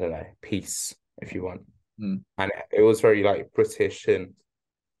first, I don't know, piece, if you want. Mm. And it was very like British and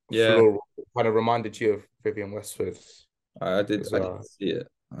Yeah, floral, kind of reminded you of Vivienne Westwood as I did well. see it.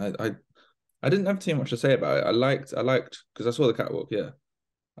 I didn't have too much to say about it. I liked because I saw the catwalk. Yeah,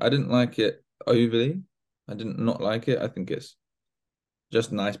 I didn't like it overly. I didn't not like it. I think it's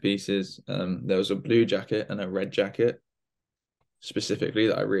just nice pieces. There was a blue jacket and a red jacket specifically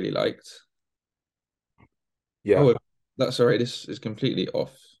that I really liked. Yeah. Oh, that's all right. This is completely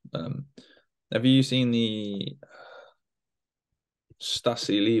off. Um, have you seen the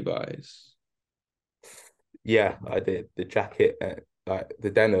Stussy Levi's? Yeah, I did. The jacket, like the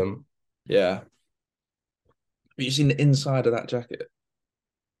denim. Yeah. Have you seen the inside of that jacket?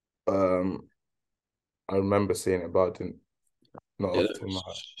 Um, I remember seeing it, but I didn't not It often.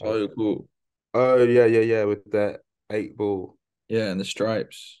 looks so cool. Oh yeah, yeah, yeah, with the 8 ball. Yeah, and the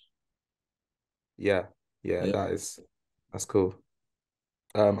stripes. Yeah, yeah, Yeah, that's cool.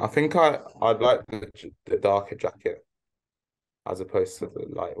 I think I'd like the darker jacket as opposed to the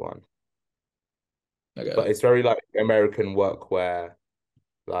light one, I get but it. it's very like American workwear,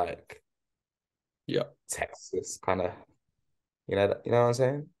 like Yeah. Texas kind of. You know what I'm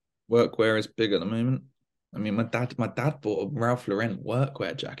saying? Workwear is big at the moment. I mean, my dad bought a Ralph Lauren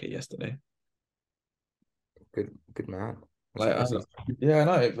workwear jacket yesterday. Good man. That's Like, crazy. yeah, I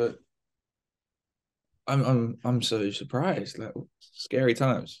know, but I'm so surprised. Like, scary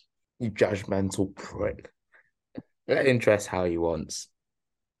times. You judgmental prick. Let him dress how he wants.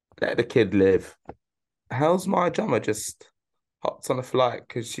 Let the kid live. How's my drummer just hopped on a flight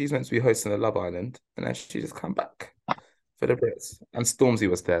because she's meant to be hosting the Love Island and then she just come back for the Brits. And Stormzy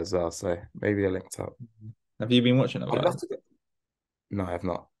was there as well, so maybe they linked up. Have you been watching I'd about love it? to go. No, I have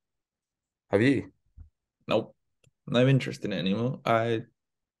not. Have you? Nope. No interest in it anymore. I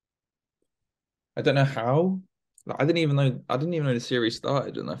don't know how. Like, I didn't even know the series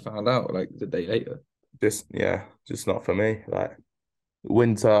started, and I found out like the day later. Just yeah, just not for me. Like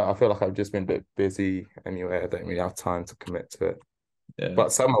winter, I feel like I've just been a bit busy anyway. I don't really have time to commit to it. Yeah,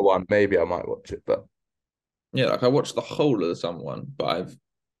 But summer one, maybe I might watch it. But yeah. Like I watched the whole of the summer one, but I've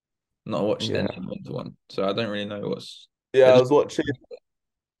not watched any yeah. of the winter one, so I don't really know what's. Yeah, I I just was watching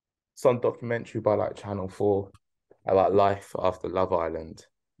some documentary by like Channel 4 about life after Love Island.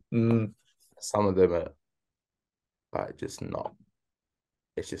 mm, Some of them are like just not,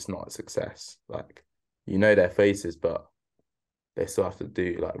 it's just not a success. Like, you know their faces, but they still have to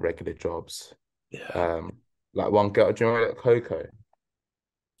do like regular jobs. yeah, Um, like one girl, do you remember that Coco?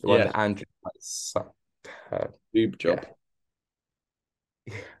 The one yeah, that Andrew like sucked her. boob Yeah, job.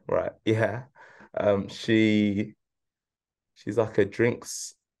 right. Yeah. She's like a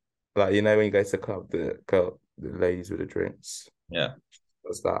drinks, like when you go to the club, the ladies with the drinks. Yeah,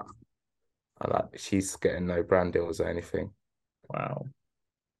 What's that? And like she's getting no brand deals or anything. wow,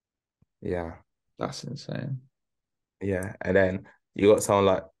 Yeah. that's insane. Yeah. And then you got someone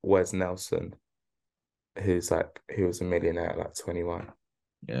like Wes Nelson, who's like he was a millionaire at like 21.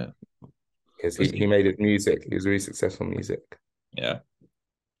 Yeah, Because but he see, made his music. He was really successful in music. yeah,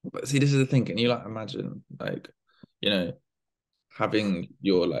 but see, this is the thing. Can you like imagine like you know, having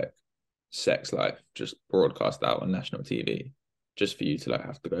your like sex life just broadcast out on national TV just for you to like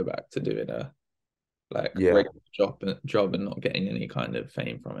have to go back to doing a like Yeah, regular job and not getting any kind of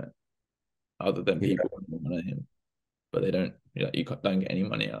fame from it other than yeah, people know him, but they don't, you know, don't get any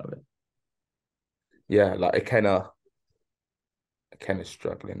money out of it. yeah. Like Ikenna's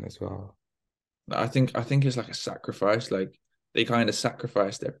struggling as well. I think it's like a sacrifice. Like they kind of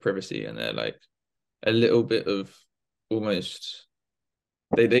sacrifice their privacy and they're like a little bit of almost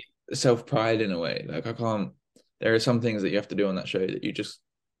they self pride in a way. Like I can't. There are some things that you have to do on that show that you just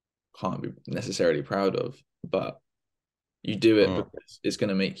can't be necessarily proud of, but you do it Mm, because it's going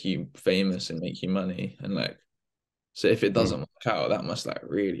to make you famous and make you money. And like, so if it mm. doesn't work out, that must like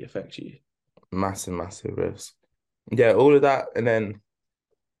really affect you. Massive, massive risk. Yeah, all of that, and then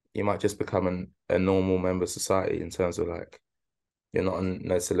you might just become a normal member of society in terms of like you're not on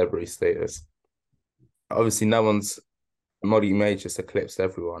no celebrity status. Obviously, no one's Molly May just eclipsed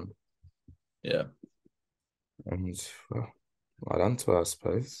everyone, Yeah. and well done to her, I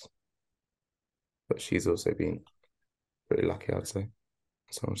suppose. But she's also been pretty lucky, I'd say, in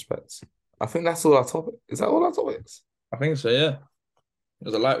some respects. I think that's all our topic. Is that all our topics? I think so, yeah. It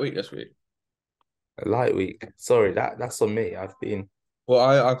was a light week this week. A light week. Sorry, that's on me. I've been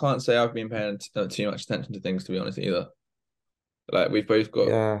Well, I can't say I've been paying too much attention to things, to be honest, either. Like, we've both got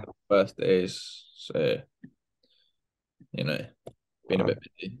yeah, birthdays, so, you know, been a uh, bit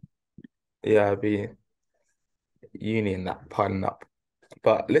busy. yeah, I've been uni and that piling up.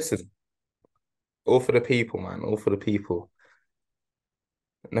 But listen, all for the people, man. All for the people.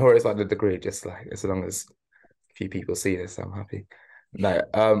 No worries about the degree, just like as long as a few people see this, I'm happy. No,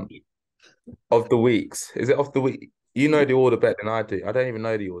 of the weeks, is it of the week? You know the order better than I do. I don't even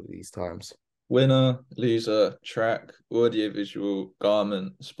know the order these times. Winner, loser, track, audiovisual,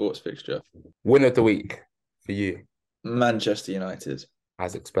 garment, sports fixture. Win of the week for you, Manchester United,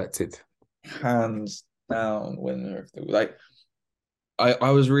 as expected. hands down winner of the like.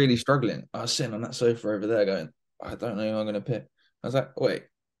 I was really struggling. I was sitting on that sofa over there going, I don't know who I'm going to pick. I was like, wait,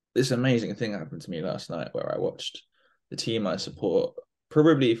 this amazing thing happened to me last night where I watched the team I support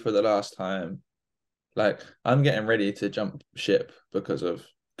probably for the last time. Like, I'm getting ready to jump ship because of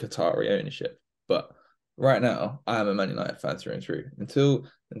Qatari ownership. But right now, I am a Man United fan through and through.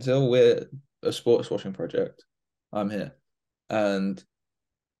 Until we're a sports washing project, I'm here. And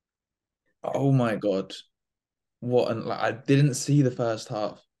oh my God, what and like I didn't see the first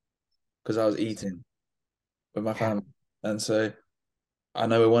half because I was eating with my Yeah. family. And so I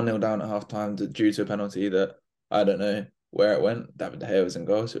know we're 1-0 down at half time due to a penalty that I don't know where it went. David De Gea was in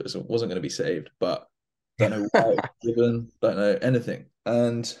goal, so wasn't going to be saved, but don't know why it was given, don't know anything.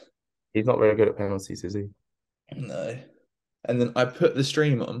 And He's not very good at penalties, is he? no. And then I put the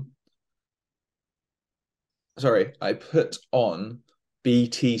stream on. Sorry, I put on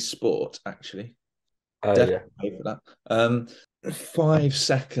BT Sport actually. Oh yeah. Definitely pay for that. 5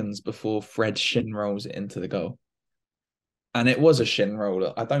 seconds before Fred shin rolls it into the goal. And it was a shin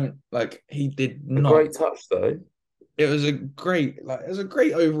roller. I don't like he did A not. great touch though. It was a great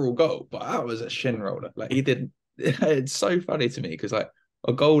overall goal, but that was a shin roller. Like he did it's so funny to me because like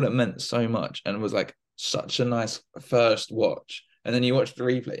a goal that meant so much and was like such a nice first watch. And then you watch the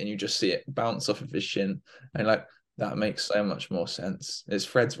replay and you just see it bounce off of his shin. And like that makes so much more sense. It's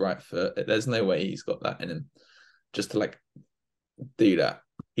Fred's right foot. There's no way he's got that in him just to like do that.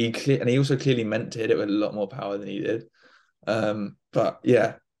 And he also clearly meant to hit it with a lot more power than he did. But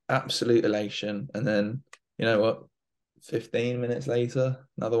yeah, absolute elation. And then you know what? 15 minutes later,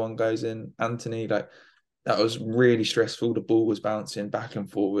 another one goes in. Anthony, like that was really stressful. The ball was bouncing back and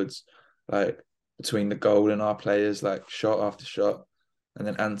forwards, like between the goal and our players, like shot after shot. And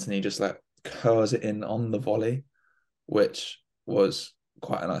then Anthony just like curls it in on the volley, which was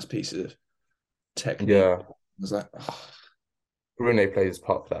quite a nice piece of technique. Yeah. I was like, oh, Bruno plays his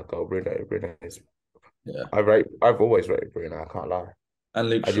part for that goal. Bruno is yeah. I've always rated Bruno, I can't lie. And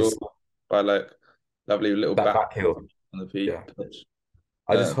Luke I Shaw just by like lovely little that back back heel. on the Yeah. pitch.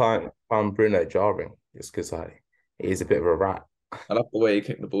 I just Um, found Bruno jarring just because like he's a bit of a rat. I love the way he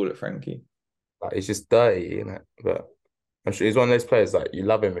kicked the ball at Frankie. Like he's just dirty, you know. But I'm sure he's one of those players like you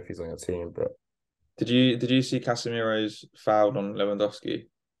love him if he's on your team, but Did you see Casemiro's foul on Lewandowski,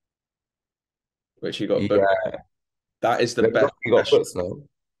 which he got booked? yeah, That is the best Lewandowski got booked now.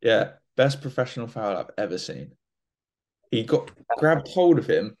 yeah, best professional foul I've ever seen. He got grabbed hold of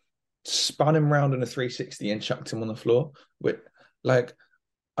him, spun him round in a 360 and chucked him on the floor. With like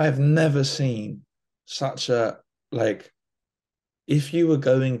I have never seen such a like if you were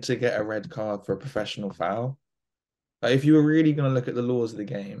going to get a red card for a professional foul, like if you were really going to look at the laws of the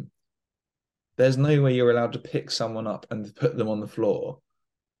game, There's no way you're allowed to pick someone up and put them on the floor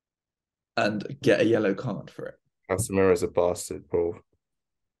and get a yellow card for it. Casemiro a bastard, bro.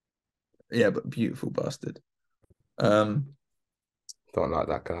 Yeah, but beautiful bastard. Um, Don't like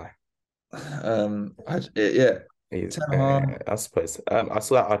that guy. yeah, He's, Ten Hag. I suppose. I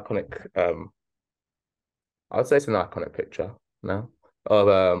saw that iconic. I'd say it's an iconic picture now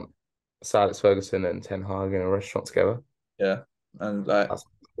of Sir Alex Ferguson and Ten Hag in a restaurant together. Yeah, and like That's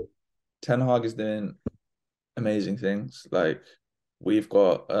cool. Ten Hag is doing amazing things. Like we've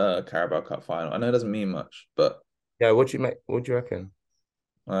got a Carabao Cup final. I know it doesn't mean much, but Yeah, what do you make? What do you reckon?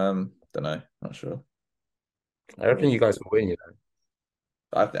 don't know, not sure. I reckon you guys will win. You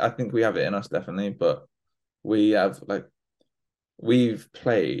know, I think we have it in us definitely, but we have like we've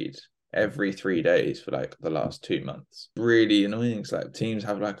played every 3 days for like the last 2 months. Really annoying. It's like teams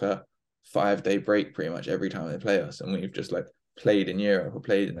have like a 5 day break pretty much every time they play us, and we've just like played in Europe or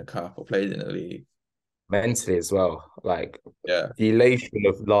played in a cup or played in a league. mentally as well. Like Yeah, the elation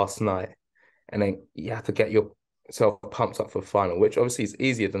of last night, and then you have to get yourself pumped up for the final, which obviously is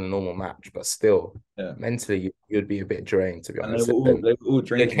easier than a normal match, but still, yeah. mentally you'd be a bit drained to be And they honest. were all And they were all the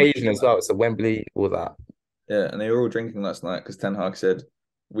drinking. occasion as well. It's a Wembley, all that. Yeah, and they were all drinking last night because Ten Hag said,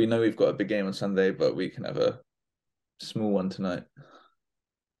 "We know we've got a big game on Sunday, but we can have a small one tonight."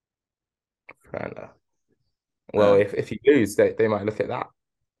 And, well, Uh, if you lose, they might look at that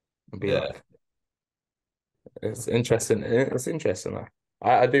and be yeah, like, it's interesting. It's interesting.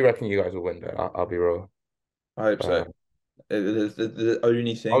 I do reckon you guys will win though. I'll be real. I hope so. Uh, The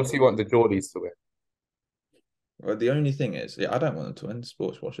only thing, obviously, you want the Geordies to win. well, the only thing is, yeah, I don't want them to win.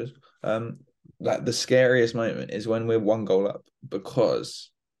 Sports washers. Um, like the scariest moment is when we're 1 goal up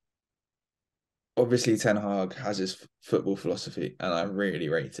because obviously Ten Hag has his football philosophy, and I really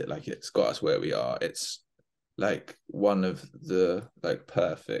rate it. Like it's got us where we are. It's like one of the like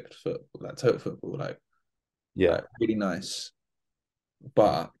perfect football, like total football, Yeah, like really nice.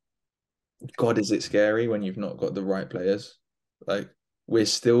 But God, is it scary when you've not got the right players? Like we're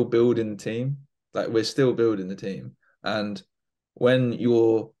still building the team. Like we're still building the team. And when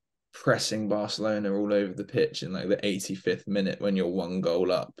you're pressing Barcelona all over the pitch in like the 85th minute when you're 1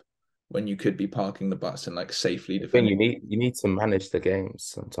 goal up, when you could be parking the bus and like safely the thing defending, you need to manage the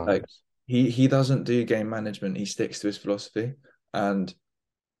games like sometimes. he doesn't do game management. He sticks to his philosophy. And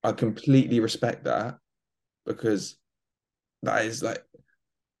I completely respect that because that is like,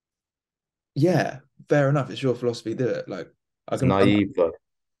 yeah, fair enough. It's your philosophy, do it. Like I It's can naive though.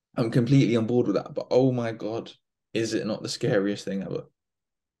 I'm completely on board with that. But oh my God, is it not the scariest thing ever?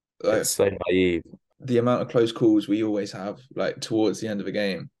 It's Like so naive. the amount of close calls we always have, like towards the end of a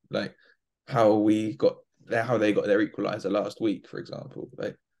game, like how we got how they got their equalizer last week, for example.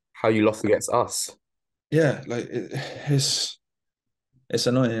 Like, How you lost against us. yeah, like it's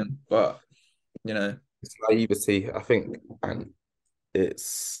annoying, but you know, It's naivety, I think, and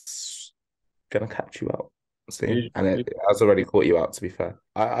it's gonna catch you out soon. usually, And it has already caught you out, to be fair.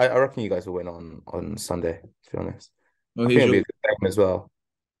 I reckon you guys will win on Sunday, to be honest. well, I think here's it'll your be a good game as well.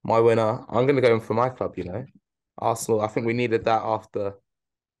 My winner, I'm gonna go in for my club, Arsenal. I think we needed that after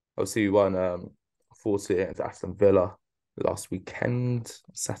obviously we won 4-2 against Aston Villa last weekend,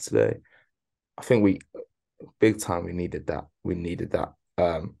 Saturday. I think we big time we needed that. We needed that.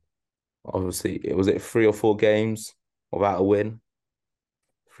 Obviously it was it 3 or 4 games without a win,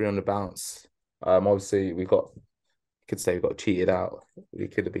 3 on the bounce. Obviously we got you could say we got cheated out. We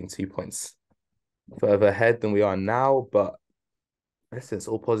could have been 2 points further ahead than we are now, but listen, it's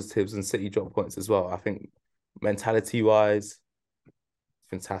all positives and City drop points as well. I think mentality wise,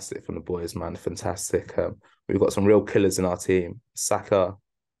 fantastic from the boys, man. Fantastic. We've got some real killers in our team. Saka,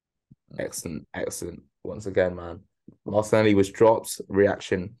 excellent, excellent. Once again, man. Martinelli was dropped.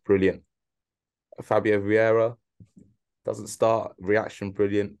 Reaction, brilliant. Fabio Vieira doesn't start. Reaction,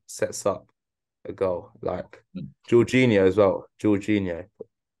 brilliant. Sets up a goal. Like Jorginho as well. Jorginho.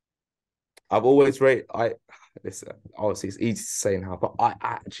 I've always rated. I listen. Obviously, it's easy to say now, but I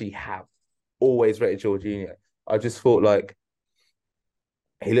actually have always rated Jorginho. I just thought like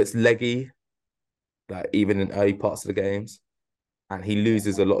he looks leggy, like even in early parts of the games, and he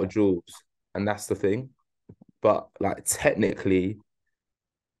loses a lot of duels, and that's the thing. But like technically,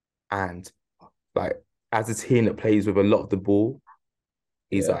 and like as a team that plays with a lot of the ball,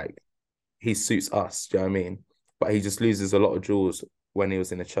 he's yeah, like he suits us. Do you know what I mean? But he just loses a lot of duels when he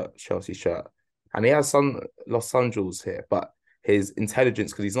was in a Chelsea shirt, and he has some lost some duels here. But his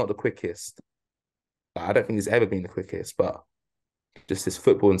intelligence, because he's not the quickest. Like, I don't think he's ever been the quickest, but just his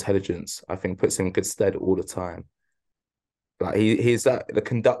football intelligence, I think, puts him in good stead all the time. Like he's that the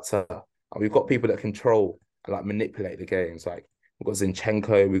conductor, and we've got people that control and like manipulate the games. Like we've got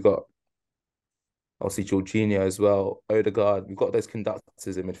Zinchenko, we've got Obviously, Jorginho as well, Odegaard. We've got those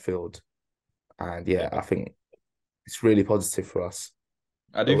conductors in midfield, and yeah, Yeah. I think it's really positive for us,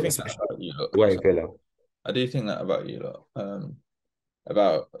 I do think that especially about you lot. away Villa. I do think that about you lot.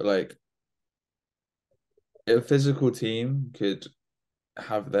 About like a physical team could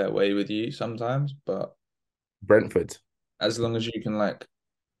have their way with you sometimes, but Brentford, as long as you can like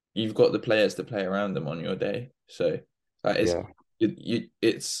you've got the players to play around them on your day. So like yeah,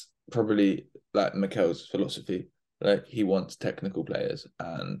 it's probably like Mikel's philosophy. Like he wants technical players,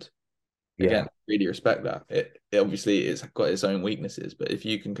 and yeah, again, really respect that. It obviously it's got its own weaknesses, but if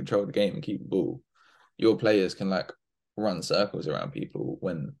you can control the game and keep the ball, your players can like run circles around people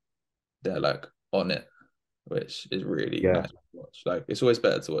when they're like on it, which is really yeah. nice to watch. Like it's always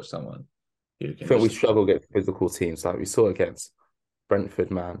better to watch someone who I can think we just struggle against physical teams, like we saw against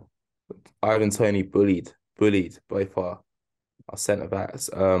Brentford, man. Ivan Toney bullied both our centre backs.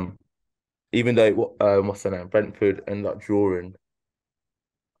 Even though what's the name? Brentford ended up drawing.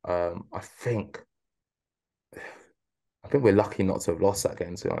 I think we're lucky not to have lost that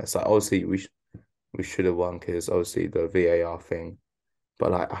game. To be honest, like obviously we should have won because obviously the VAR thing.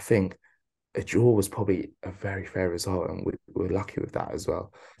 But like I think a draw was probably a very fair result, and we're lucky with that as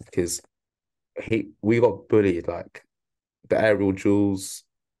well because we got bullied like the aerial duels,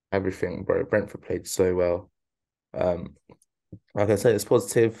 everything, bro. Brentford played so well. Um, like I said, it's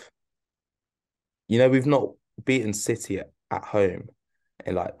positive. We've not beaten City at home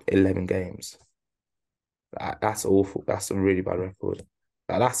in like 11 games. That's awful. That's a really bad record.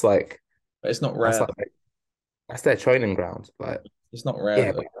 That's like but it's not that's rare like though. that's their training ground. Like, It's not rare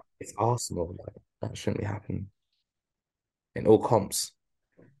yeah, though. but it's Arsenal. Like, that shouldn't be happening in all comps.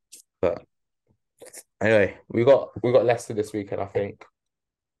 But anyway, we got Leicester this weekend, I think.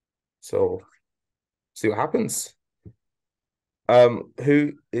 So see what happens.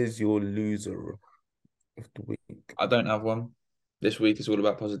 Who is your loser of the week? I don't have one. This week is all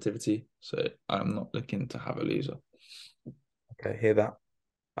about positivity, so I'm not looking to have a loser. Okay, hear that?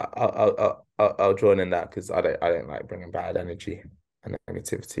 I'll join in that because I don't like bringing bad energy and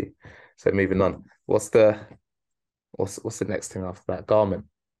negativity. So moving on. What's the next thing after that? Garmin.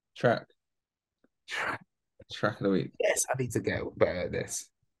 Track, track of the week. Yes, I need to get better at this.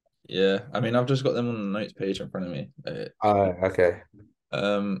 Yeah, I mean, I've just got them on the notes page in front of me. Okay. Track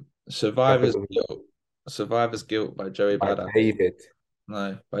of Survivor's the week Guilt. Survivor's Guilt by Joey by Badass. David.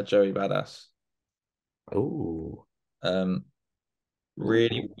 No, by Joey Badass. Ooh. Um, Ooh.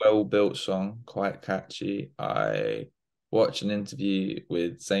 Really well built song, quite catchy. I watched an interview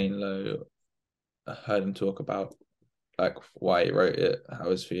with Zane Lowe. I heard him talk about like why he wrote it, how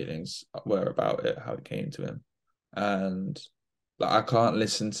his feelings were about it, how it came to him, and like I can't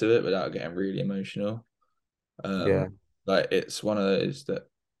listen to it without getting really emotional. Um, Yeah. like it's one of those that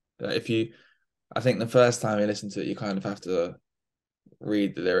if you, I think the first time you listen to it, you kind of have to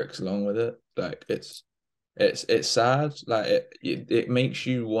read the lyrics along with it. Like it's sad. Like it makes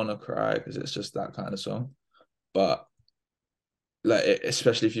you want to cry because it's just that kind of song. But like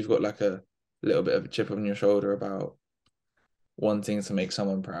especially if you've got like a little bit of a chip on your shoulder about wanting to make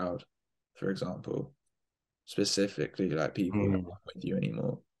someone proud, for example, specifically like people who Mm. aren't with you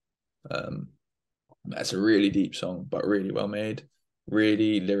anymore. Um, that's a really deep song, but really well made,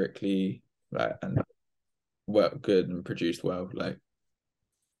 really lyrically like and well good and produced well. Like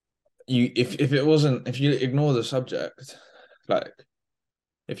you, if it wasn't, if you ignore the subject, like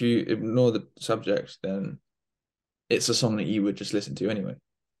if you ignore the subject, then it's a song that you would just listen to anyway.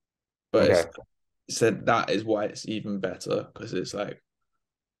 But it's Okay. said that is why it's even better because it's like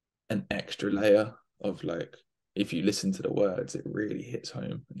an extra layer of like if you listen to the words, it really hits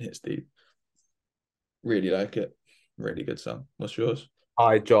home and hits deep. Really like it. Really good song. What's yours?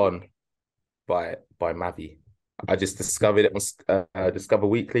 Hi John by Mavi. I just discovered it on Discover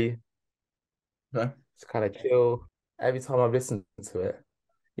Weekly. Okay. It's kind of chill. Every time I've listened to it,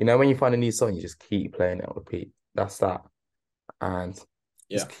 when you find a new song, you just keep playing it on repeat. That's that. And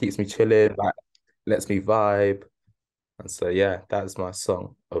Yeah. just keeps me chilling, like lets me vibe. And so yeah, that's my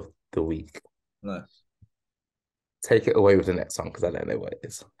song of the week. Nice. Take it away with the next song because I don't know what it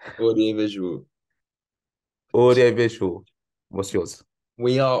is. Audio visual. Audio visual. What's yours?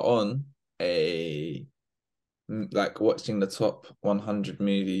 We are on a like watching the top 100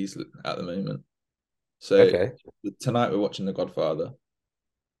 movies at the moment. So Okay. tonight we're watching The Godfather. I'm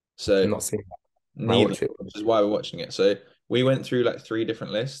So not seeing that. I neither, watch it. which is why we're watching it. So we went through like three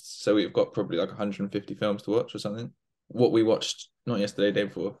different lists. So we've got probably like 150 films to watch or something. What we watched, not yesterday, day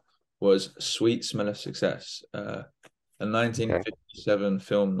before, was Sweet Smell of Success, a Okay. 1957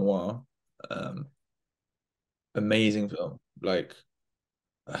 film noir. Um, Amazing film, like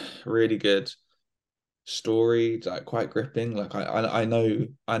really good. story, like quite gripping. Like I know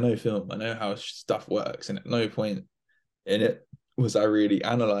film, I know how stuff works, and at no point in it was I really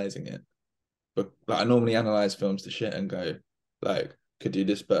analyzing it. But like I normally analyze films to shit and go, like, could do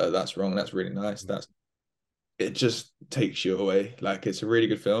this better, that's wrong, that's really nice. That's it just takes you away. Like it's a really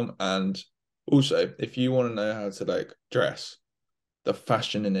good film. And also if you want to know how to like dress, the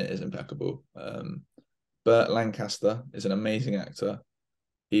fashion in it is impeccable. Burt Lancaster is an amazing actor.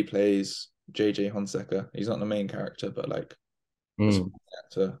 He plays JJ Honsecker. He's not the main character, but like as Mm. an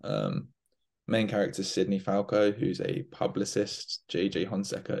actor. Main character is Sydney Falco, who's a publicist. JJ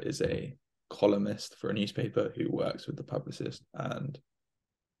Honsecker is a columnist for a newspaper who works with the publicist, and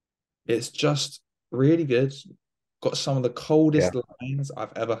it's just really good. Got some of the Yeah. coldest lines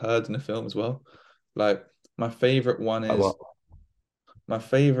I've ever heard in a film as well. Like my favorite one Like is what? my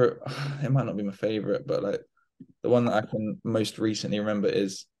favorite. It might not be my favorite, but like the one that I can most recently remember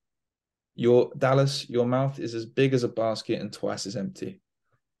is your Dallas. Your mouth is as big as a basket and twice as empty.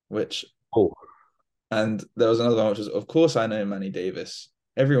 Which Oh, and there was another one which was, of course, I know Manny Davis.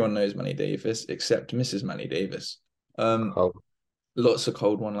 Everyone knows Manny Davis except Mrs. Manny Davis. Um, oh. Lots of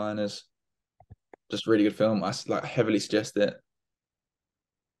cold one-liners. Just really good film. I like heavily suggest it.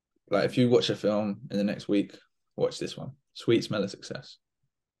 Like if you watch a film in the next week, watch this one. Sweet Smell of Success.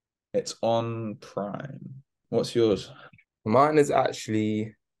 It's on Prime. What's yours? Mine is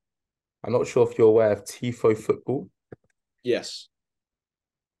actually, I'm not sure if you're aware of Tifo football. Yes.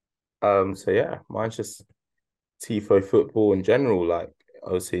 So yeah, mine's just Tifo football in general. Like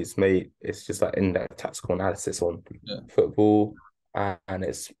obviously it's just like in-depth tactical analysis on Yeah. football, and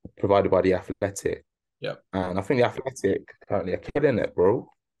it's provided by the Athletic. Yeah. And I think the Athletic currently are killing it, bro.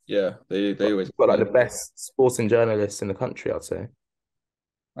 Yeah. They always Got like yeah. the best sporting journalists in the country, I'd say.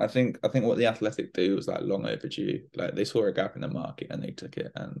 I think what the Athletic do was like long overdue. Like they saw a gap in the market and they took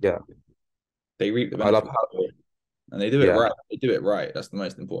it and Yeah. they reap the I love benefits how, of it. And they do it yeah. right. They do it right. That's the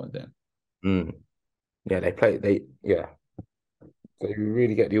most important thing. Mm. Yeah, they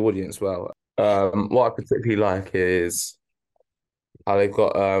really get the audience well. What I particularly like is how they've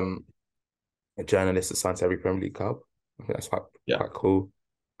got a journalist assigned to every Premier League club. I think that's Yeah. quite cool.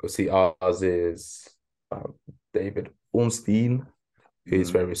 Obviously, ours is David Ornstein, who's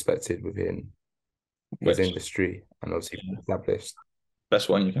Mm. very respected within his Which industry and obviously yeah, established. best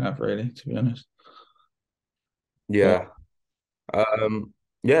one you can have, really, to be honest. Well, Yeah. Um,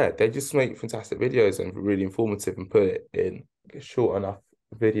 yeah, they just make fantastic videos and really informative and put it in short enough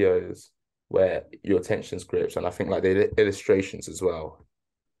videos where your attention's gripped. And I think like the illustrations as well.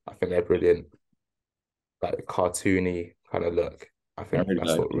 I think they're brilliant, like the cartoony kind of look. I I think really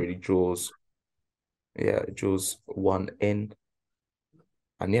that's like what it. really draws one in.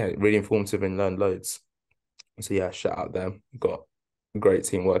 And yeah, really informative and learn loads. So yeah, shout out them. Got a great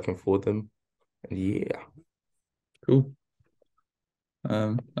team working for them. And yeah. Cool.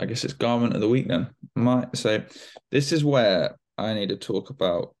 I guess it's garment of the week then. So this is where I need to talk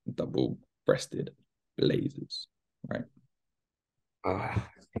about double-breasted blazers, right?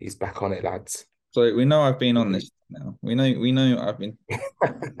 He's back on it, lads. So we know I've been on this now. We know I've been,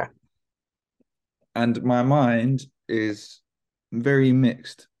 and my mind is very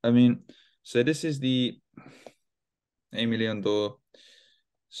mixed. I mean, so this is the Emilion d'Or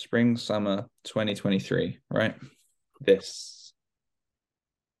Spring Summer 2023, right? This.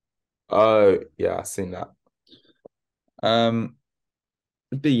 Oh, yeah, I've seen that. Um,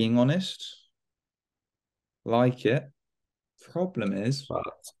 Being honest, like it. Problem is, But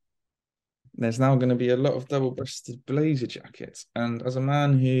there's now going to be a lot of double-breasted blazer jackets, and as a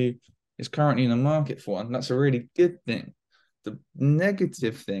man who is currently in the market for one, that's a really good thing. The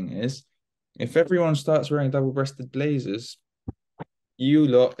negative thing is, if everyone starts wearing double-breasted blazers, you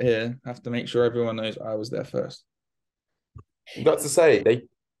lot here have to make sure everyone knows I was there first. you got to say, they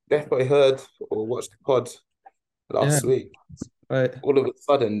definitely heard or watched the pod Yeah, last week. but All of a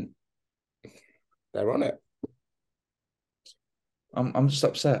sudden, they're on it. I'm just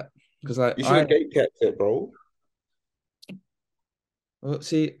upset because You should have gate kept it, bro. well,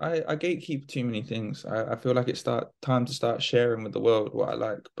 see, I gatekeep too many things. I feel like it's time to start sharing with the world what I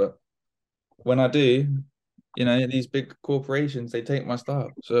like. But when I do, these big corporations, they take my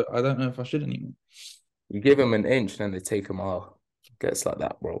stuff. So I don't know if I should anymore. You give them an inch, then they take them all. Gets like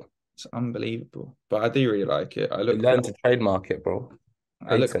that, bro. It's unbelievable. But I do really like it. They learn to trademark it, bro.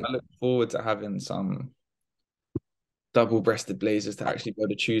 Patent. I look forward to having some double-breasted blazers to actually be able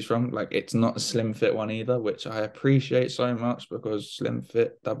to choose from. Like it's not a slim fit one either, which I appreciate so much because slim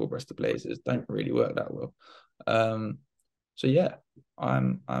fit double-breasted blazers don't really work that well. Um, so yeah,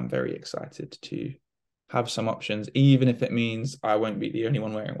 I'm very excited to have some options, even if it means I won't be the only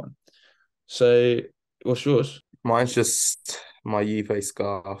one wearing one. So What's yours? Mine's just my Juve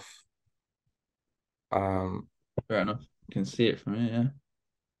scarf. Um, Fair enough. You can see it from here, yeah.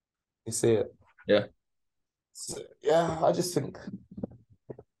 you see it? Yeah. So, yeah, I just think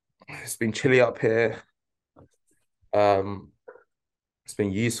it's been chilly up here. Um, it's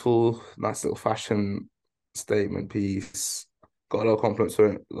been useful. Nice little fashion statement piece. Got a lot of compliments for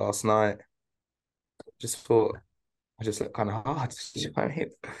it last night. Just thought I just look kind of hard. You know what I mean?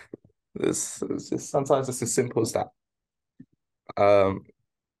 It's just sometimes it's as simple as that. Um,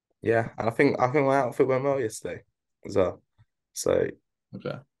 yeah, and I think my outfit went well yesterday as well. So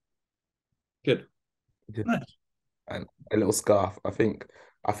Okay. Good. yeah, Nice. and a little scarf. I think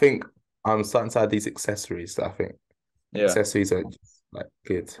I'm starting to add these accessories that I think Yeah. accessories are just like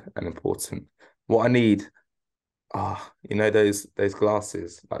good and important. What I need, those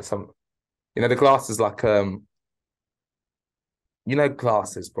glasses, like some, the glasses like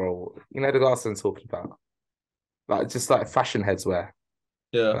glasses, bro. You know the glasses I'm talking about, like just like fashion heads wear.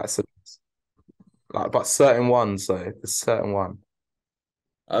 Yeah. Like so, like but certain ones though, there's certain one.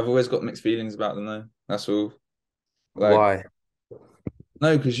 I've always got mixed feelings about them though. That's all. Like, Why?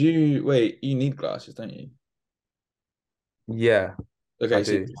 no, because you need glasses, don't you? Yeah, I Okay,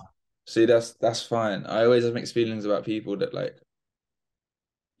 do. see, that's fine. I always have mixed feelings about people that like,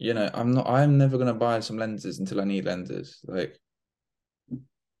 I'm never gonna buy some lenses until I need lenses. Like,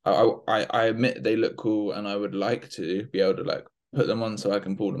 I admit they look cool and I would like to be able to like put them on so I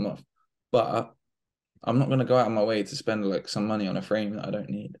can pull them off. But I'm not gonna go out of my way to spend like some money on a frame that I don't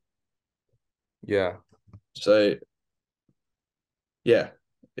need. Yeah, So yeah,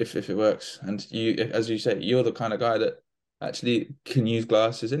 if it works. And you, as you say, you're the kind of guy that actually can use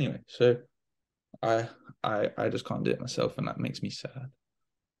glasses anyway. So I I just can't do it myself, and that makes me sad.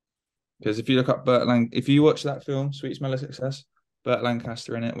 Because if you look up if you watch that film, Sweet Smell of Success, Burt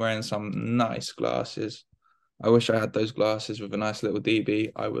Lancaster in it wearing some nice glasses. I wish I had those glasses with a nice little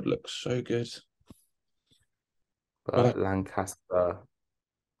DB. I would look so good. But but Lancaster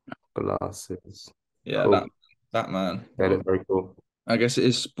glasses. yeah, Cool. that man. They Well, look very cool. I guess it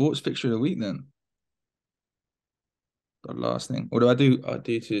is sports fixture of the week then. The last thing. Although I do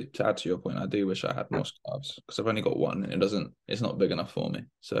to add to your point, I do wish I had more scarves because I've only got one and it's not big enough for me.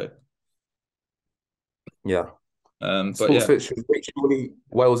 So, Yeah. but Sports yeah, Fixture is surely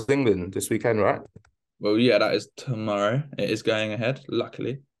Wales, England this weekend, right? well, yeah, that is tomorrow. It is going ahead,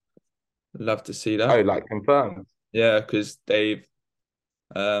 luckily. Love to see Oh, that. like confirmed. Yeah, because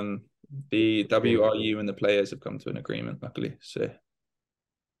um, the Been WRU and the players have come to an agreement, luckily. So,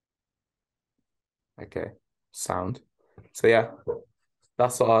 okay. Sound. So yeah,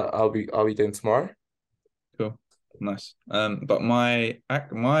 that's what I'll be doing tomorrow. cool. Nice. But my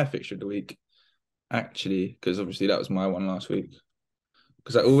fixture of the week, actually, because obviously that was my one last week.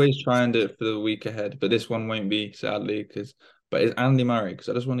 Because I always try and do it for the week ahead, but this one won't be sadly but it's Andy Murray because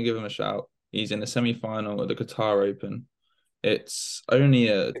I just want to give him a shout. He's in the semi-final of the Qatar Open. It's only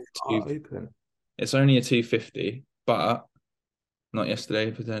a two. Open. It's only a 250, but not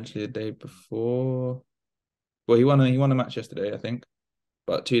yesterday. Potentially the day before. Well, he won a match yesterday, I think,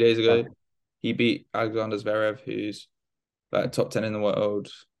 but 2 days ago Okay. he beat Alexander Zverev, who's like top 10 in the world.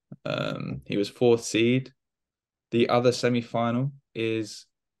 He was fourth seed. The other semi-final is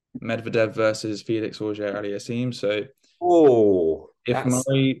Medvedev versus Felix Auger-Aliassime. So Oh, if that's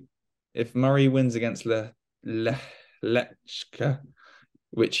Murray if Murray wins against Lechka,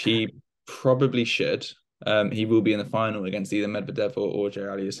 which he probably should, he will be in the final against either Medvedev or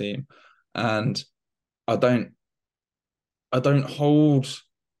Auger-Aliassime. And I don't I don't hold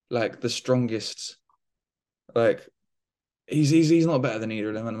like the strongest like he's not better than either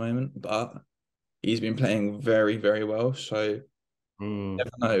of them at the moment, but he's been playing very, very well. So mm, never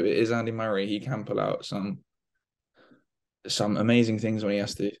know. It is Andy Murray. He can pull out some amazing things when he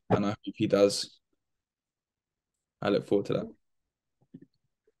has to, and I hope he does. I look forward to that.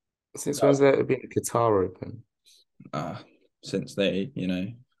 since when's there been a Qatar Open? Uh, since they,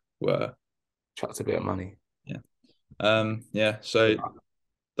 were Chucked a bit of money. yeah. Yeah. So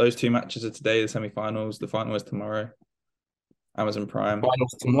those two matches are today, the semi-finals. The final is tomorrow. Amazon Prime.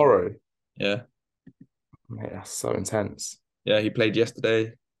 Finals tomorrow. Yeah. Mate, that's so intense. Yeah. He played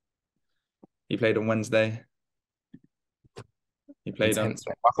yesterday. He played on Wednesday. He played on Intense,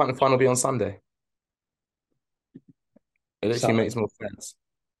 mate. Why can't the final be on Sunday? It literally Saturday. makes more sense.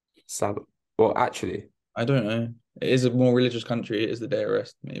 Sabbath. Well, actually, I don't know. It is a more religious country. It is the day of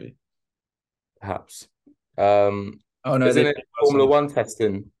rest, maybe. perhaps. Um, Oh no, they isn't it played last Formula Sunday. One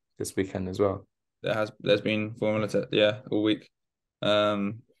testing this weekend as well? There's been yeah, all week.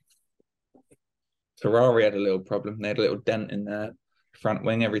 Um, Ferrari had a little problem. They had a little dent in there. front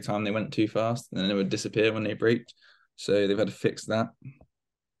wing every time they went too fast, and then it would disappear when they braked. So they've had to fix that.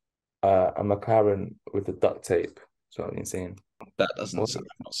 A McLaren with the duct tape. So I've been seeing. That doesn't. What? I've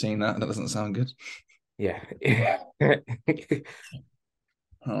not seen that. That doesn't sound good. Yeah.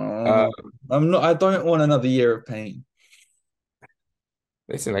 Oh, uh, I'm not. I don't want another year of pain.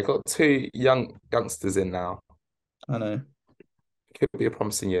 listen, they got two youngsters in now. I know. Could be a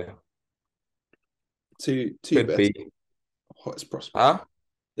promising year. Two Could best be. hottest prospects. Huh?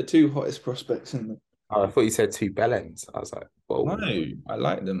 The two hottest prospects in the. Oh, I thought you said two bellends. I was like, No, whoa, I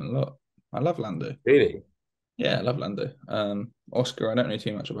like them a lot. I love Lando. really? Yeah, I love Lando. Oscar, I don't know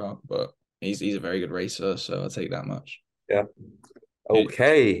too much about, but he's a very good racer, so I'll take that much. Yeah. Who-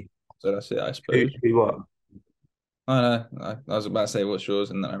 Okay. So that's it, I Who, suppose. who what? I know. I was about to say what's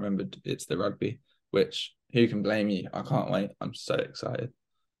yours, and then I remembered it's the rugby, which who can blame you? I can't wait. I'm so excited.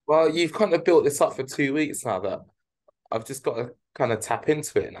 Well, you've kind of built this up for 2 weeks now that I've just got to kind of tap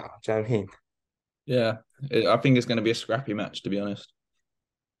into it now. Do you know what I mean? Yeah, I think it's going to be a scrappy match, to be honest.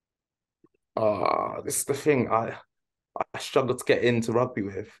 Oh, this is the thing. I struggle to get into rugby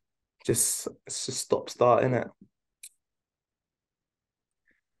with. It's just stop starting it.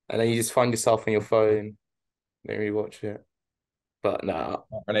 And then you just find yourself on your phone, maybe watch it. But no, I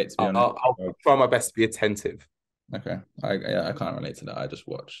can't relate, to be honest. I'll try my best to be attentive. Okay, I can't relate to that. I just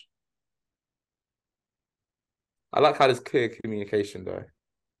watch. I like how there's clear communication though.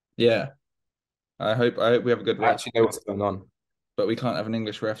 Yeah, I hope we have a good I ref, actually know what's going on. but we can't have an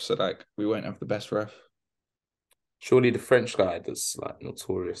English ref, so like we won't have the best ref. Surely the French guy that's like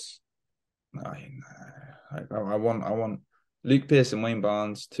notorious. I want Luke Pearce and Wayne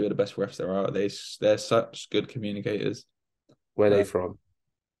Barnes, two of the best refs there are. They're such good communicators. Where are Uh, they from?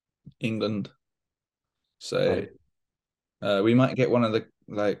 England, so Oh, we might get one of the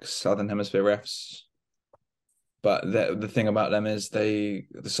like Southern Hemisphere refs. But the thing about them is the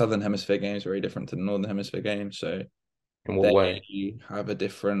Southern Hemisphere game is very different to the Northern Hemisphere game, so in what way? they have a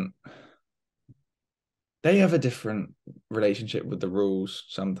different they have a different relationship with the rules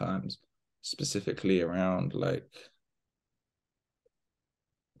sometimes, specifically around like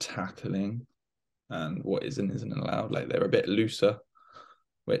tackling and what is and isn't allowed. Like they're a bit looser,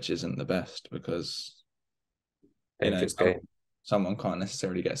 which isn't the best because you know Dangerous game. someone can't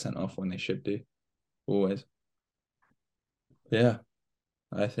necessarily get sent off when they should do always. Yeah,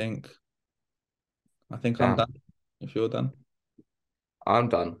 I think I think I'm Damn, done. If you're done, I'm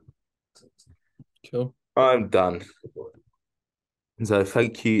done. cool. I'm done. So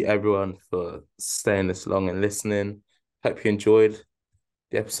thank you everyone for staying this long and listening. Hope you enjoyed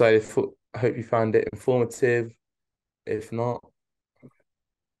the episode. I hope you found it informative. If not,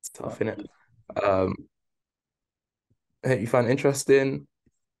 it's tough, innit? Um, I hope you found it interesting.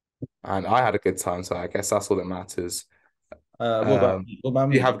 And I had a good time, so I guess that's all that matters. What about You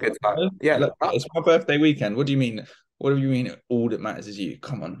me? have a good time. Yeah, Look, it's my birthday weekend. What do you mean? What do you mean? All that matters is you.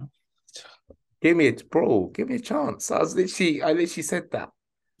 Come on. give me a chance. I literally said that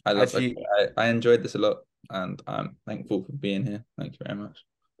as Okay, you. I enjoyed this a lot, and I'm thankful for being here. Thank you very much.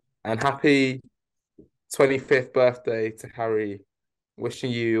 And happy 25th birthday to Harry.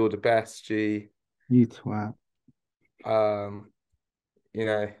 Wishing you all the best, G. You twat. Um, you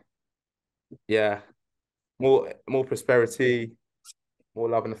know, yeah, more prosperity, more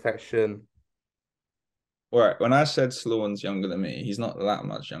love and affection. All right. When I said Sloan's younger than me, he's not that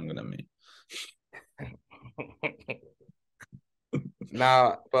much younger than me.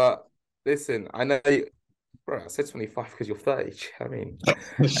 Now, but listen, I know you, bro, I said 25 because you're 30. I mean,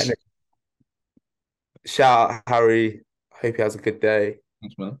 and shout out Harry. Hope he has a good day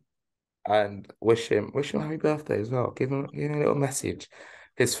Thanks, man. and wish him a happy birthday as well. Give him a little message.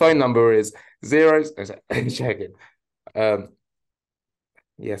 His phone number is zeros. I'm checking. Um,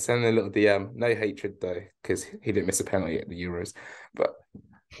 yeah, send a little DM. No hatred though, because he didn't miss a penalty at the Euros. But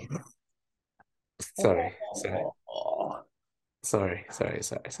sorry, sorry, Oh, sorry,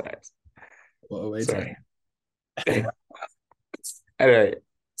 what a way to. sorry. Anyway,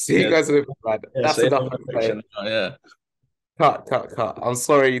 see you Yeah, guys in a bit, man. yeah. That's Say enough no of today. fiction. Oh, yeah. Cut. I'm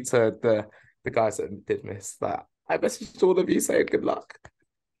sorry to the guys that did miss that. I messaged all of you saying good luck.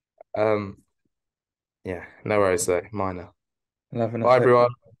 Um, yeah, no worries though. Minor. Love and Bye affection. everyone.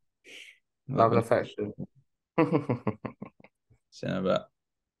 Love Love and and affection. see you in a bit.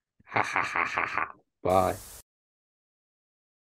 Bye.